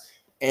address.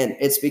 And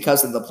it's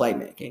because of the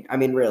playmaking. I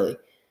mean, really.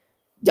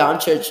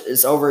 Doncic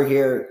is over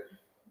here,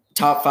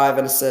 top 5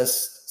 in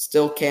assists,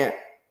 still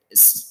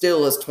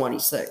is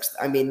 26th.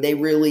 I mean, they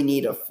really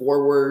need a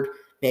forward,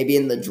 maybe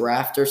in the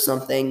draft or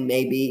something,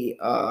 maybe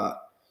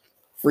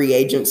free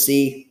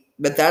agency.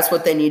 But that's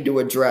what they need to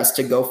address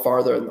to go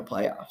farther in the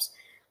playoffs.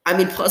 I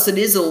mean, plus it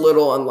is a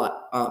little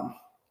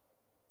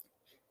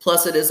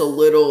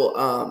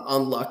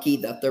unlucky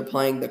that they're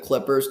playing the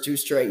Clippers 2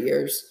 straight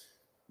years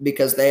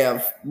because they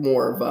have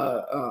more of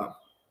a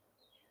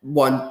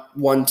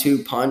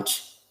 1-2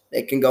 punch.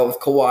 They can go with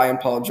Kawhi and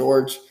Paul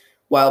George,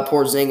 while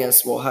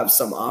Porzingis will have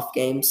some off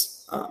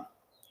games.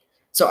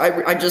 So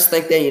I just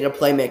think they need a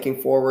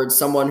playmaking forward,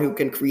 someone who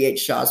can create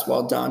shots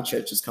while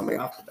Doncic is coming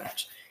off the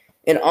bench.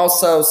 And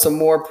also some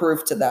more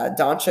proof to that,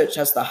 Doncic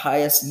has the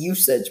highest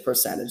usage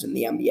percentage in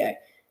the NBA.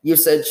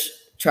 Usage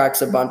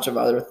tracks a bunch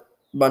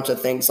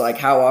of things like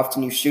how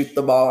often you shoot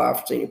the ball, how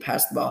often you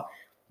pass the ball.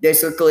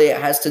 Basically,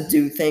 it has to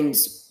do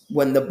things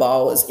when the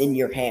ball is in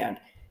your hand.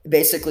 It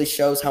basically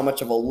shows how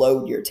much of a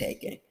load you're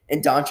taking.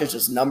 And Doncic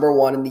is number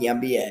 1 in the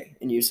NBA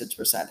in usage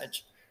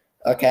percentage.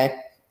 Okay?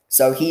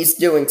 So he's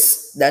doing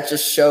 – that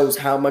just shows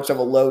how much of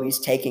a load he's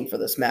taking for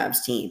this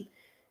Mavs team.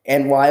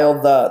 And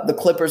while the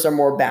Clippers are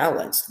more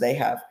balanced, they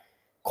have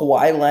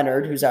Kawhi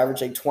Leonard, who's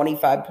averaging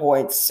 25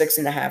 points,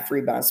 6.5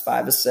 rebounds,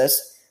 5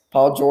 assists.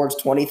 Paul George,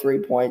 23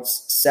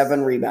 points,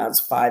 7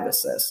 rebounds, 5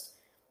 assists.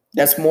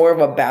 That's more of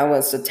a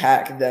balanced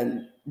attack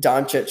than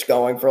Doncic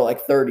going for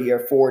like 30 or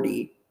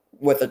 40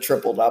 with a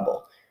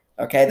triple-double.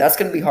 Okay, that's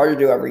going to be hard to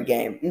do every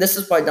game. And this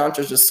is why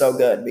Doncic is so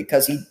good,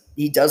 because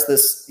he does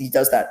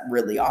that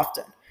really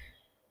often.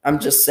 I'm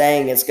just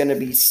saying it's going to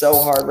be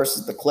so hard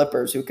versus the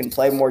Clippers, who can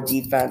play more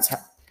defense,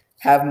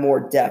 have more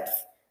depth,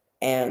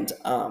 and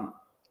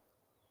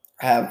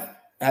have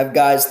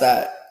guys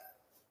that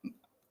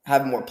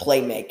have more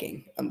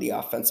playmaking on the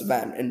offensive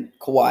end, and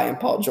Kawhi and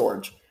Paul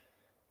George.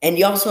 And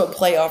you also have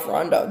playoff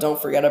Rondo.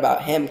 Don't forget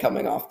about him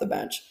coming off the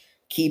bench.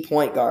 Key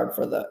point guard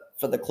for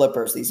the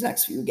Clippers these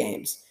next few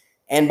games.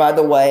 And by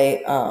the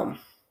way,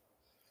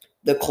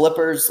 the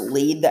Clippers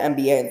lead the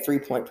NBA in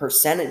three-point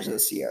percentage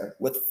this year,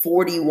 with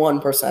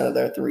 41% of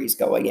their threes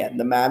going in.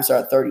 The Mavs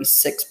are at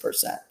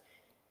 36%.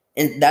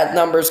 And that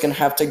number is going to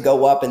have to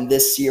go up in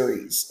this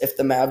series if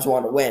the Mavs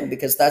want to win,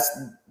 because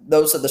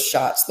those are the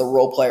shots the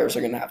role players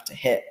are going to have to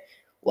hit,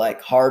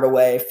 like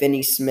Hardaway,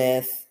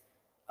 Finney-Smith,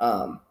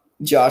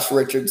 Josh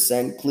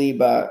Richardson,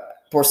 Kleba,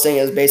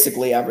 Porzingis,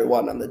 basically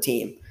everyone on the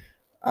team.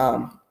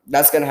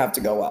 That's going to have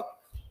to go up.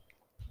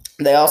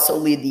 They also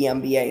lead the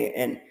NBA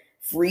in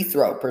free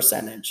throw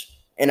percentage,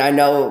 and I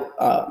know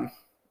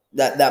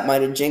that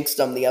might have jinxed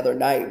them the other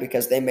night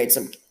because they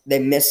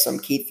missed some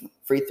key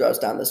free throws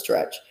down the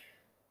stretch.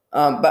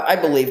 But I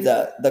believe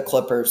the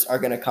Clippers are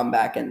going to come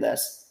back in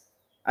this.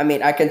 I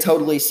mean, I can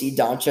totally see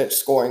Doncic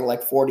scoring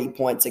like 40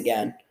 points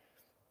again.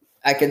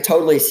 I can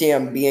totally see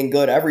him being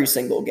good every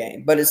single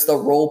game, but it's the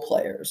role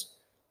players.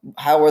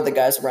 How are the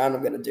guys around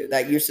him going to do?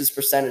 That usage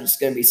percentage is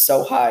going to be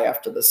so high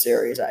after the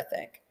series, I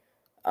think.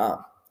 I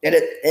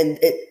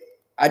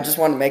just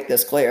want to make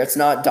this clear. It's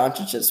not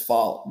Doncic's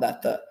fault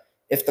that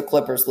if the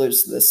Clippers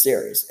lose this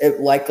series. It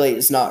likely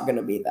is not going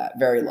to be that.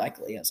 Very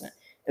likely isn't.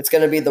 It's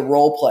going to be the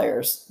role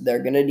players.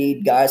 They're going to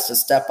need guys to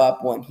step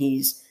up when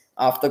he's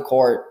off the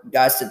court,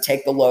 guys to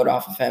take the load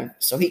off of him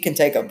so he can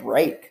take a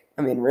break.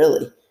 I mean,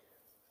 really.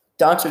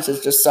 Doncic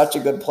is just such a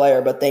good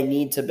player, but they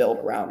need to build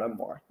around him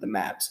more, the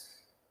Mavs.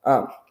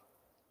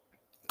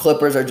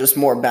 Clippers are just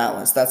more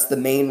balanced. That's the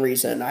main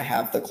reason I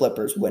have the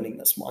Clippers winning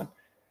this one.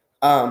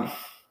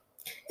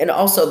 And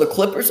also, the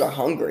Clippers are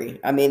hungry.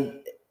 I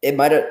mean,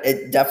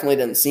 it definitely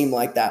didn't seem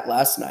like that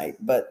last night,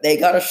 but they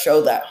got to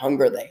show that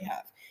hunger they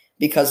have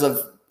because of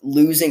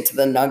losing to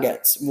the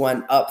Nuggets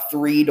when up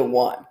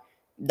 3-1.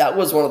 That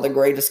was one of the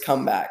greatest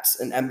comebacks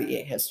in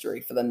NBA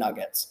history for the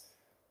Nuggets.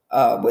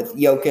 With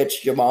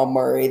Jokic, Jamal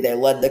Murray, they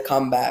led the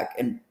comeback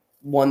and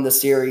won the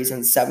series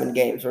in 7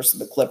 games versus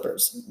the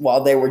Clippers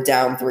while they were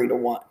down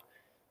 3-1.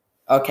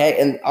 Okay,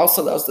 and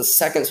also that was the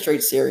second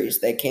straight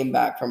series they came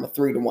back from a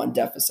 3-1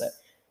 deficit.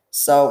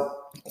 So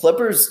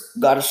Clippers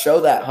got to show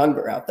that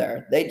hunger out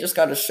there. They just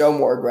got to show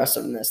more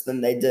aggressiveness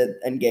than they did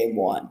in game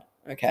one.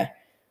 Okay.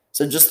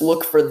 So just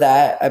look for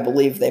that. I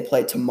believe they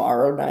play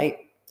tomorrow night.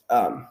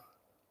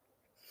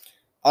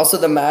 Also,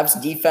 the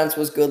Mavs defense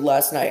was good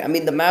last night. I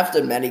mean, the Mavs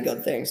did many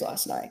good things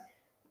last night.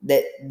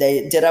 They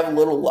did have a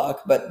little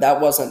luck, but that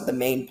wasn't the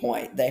main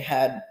point. They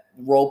had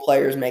role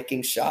players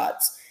making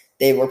shots.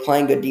 They were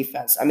playing good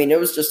defense. I mean, it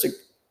was just a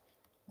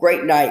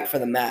great night for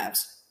the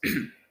Mavs.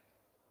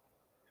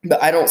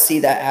 But I don't see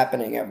that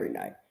happening every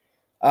night.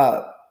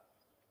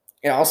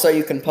 And also,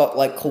 you can put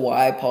like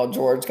Kawhi, Paul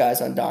George,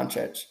 guys on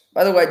Doncic.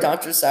 By the way,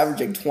 Doncic is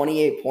averaging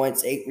 28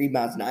 points, 8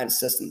 rebounds, 9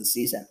 assists in the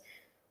season.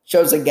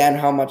 Shows again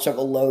how much of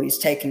a load he's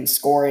taking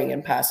scoring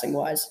and passing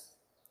wise,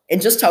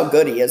 and just how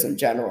good he is in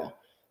general.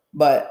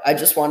 But I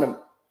just want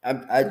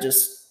to,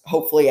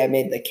 hopefully I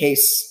made the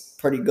case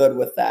pretty good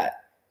with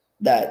that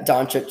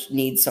Doncic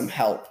needs some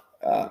help,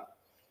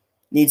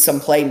 needs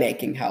some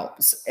playmaking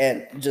helps,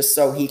 and just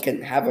so he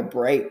can have a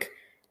break,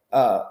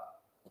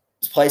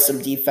 play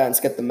some defense,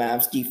 get the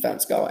Mavs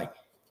defense going.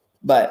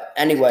 But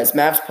anyways,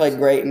 Mavs played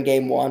great in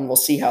game one. We'll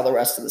see how the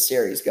rest of the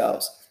series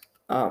goes.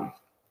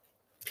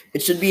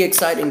 It should be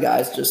exciting,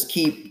 guys. Just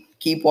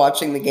keep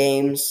watching the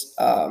games.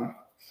 I'm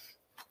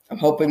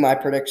hoping my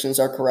predictions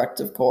are correct,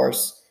 of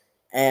course.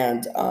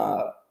 And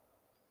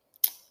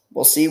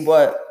we'll see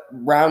what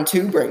round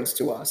two brings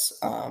to us.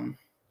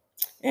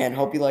 And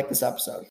hope you like this episode.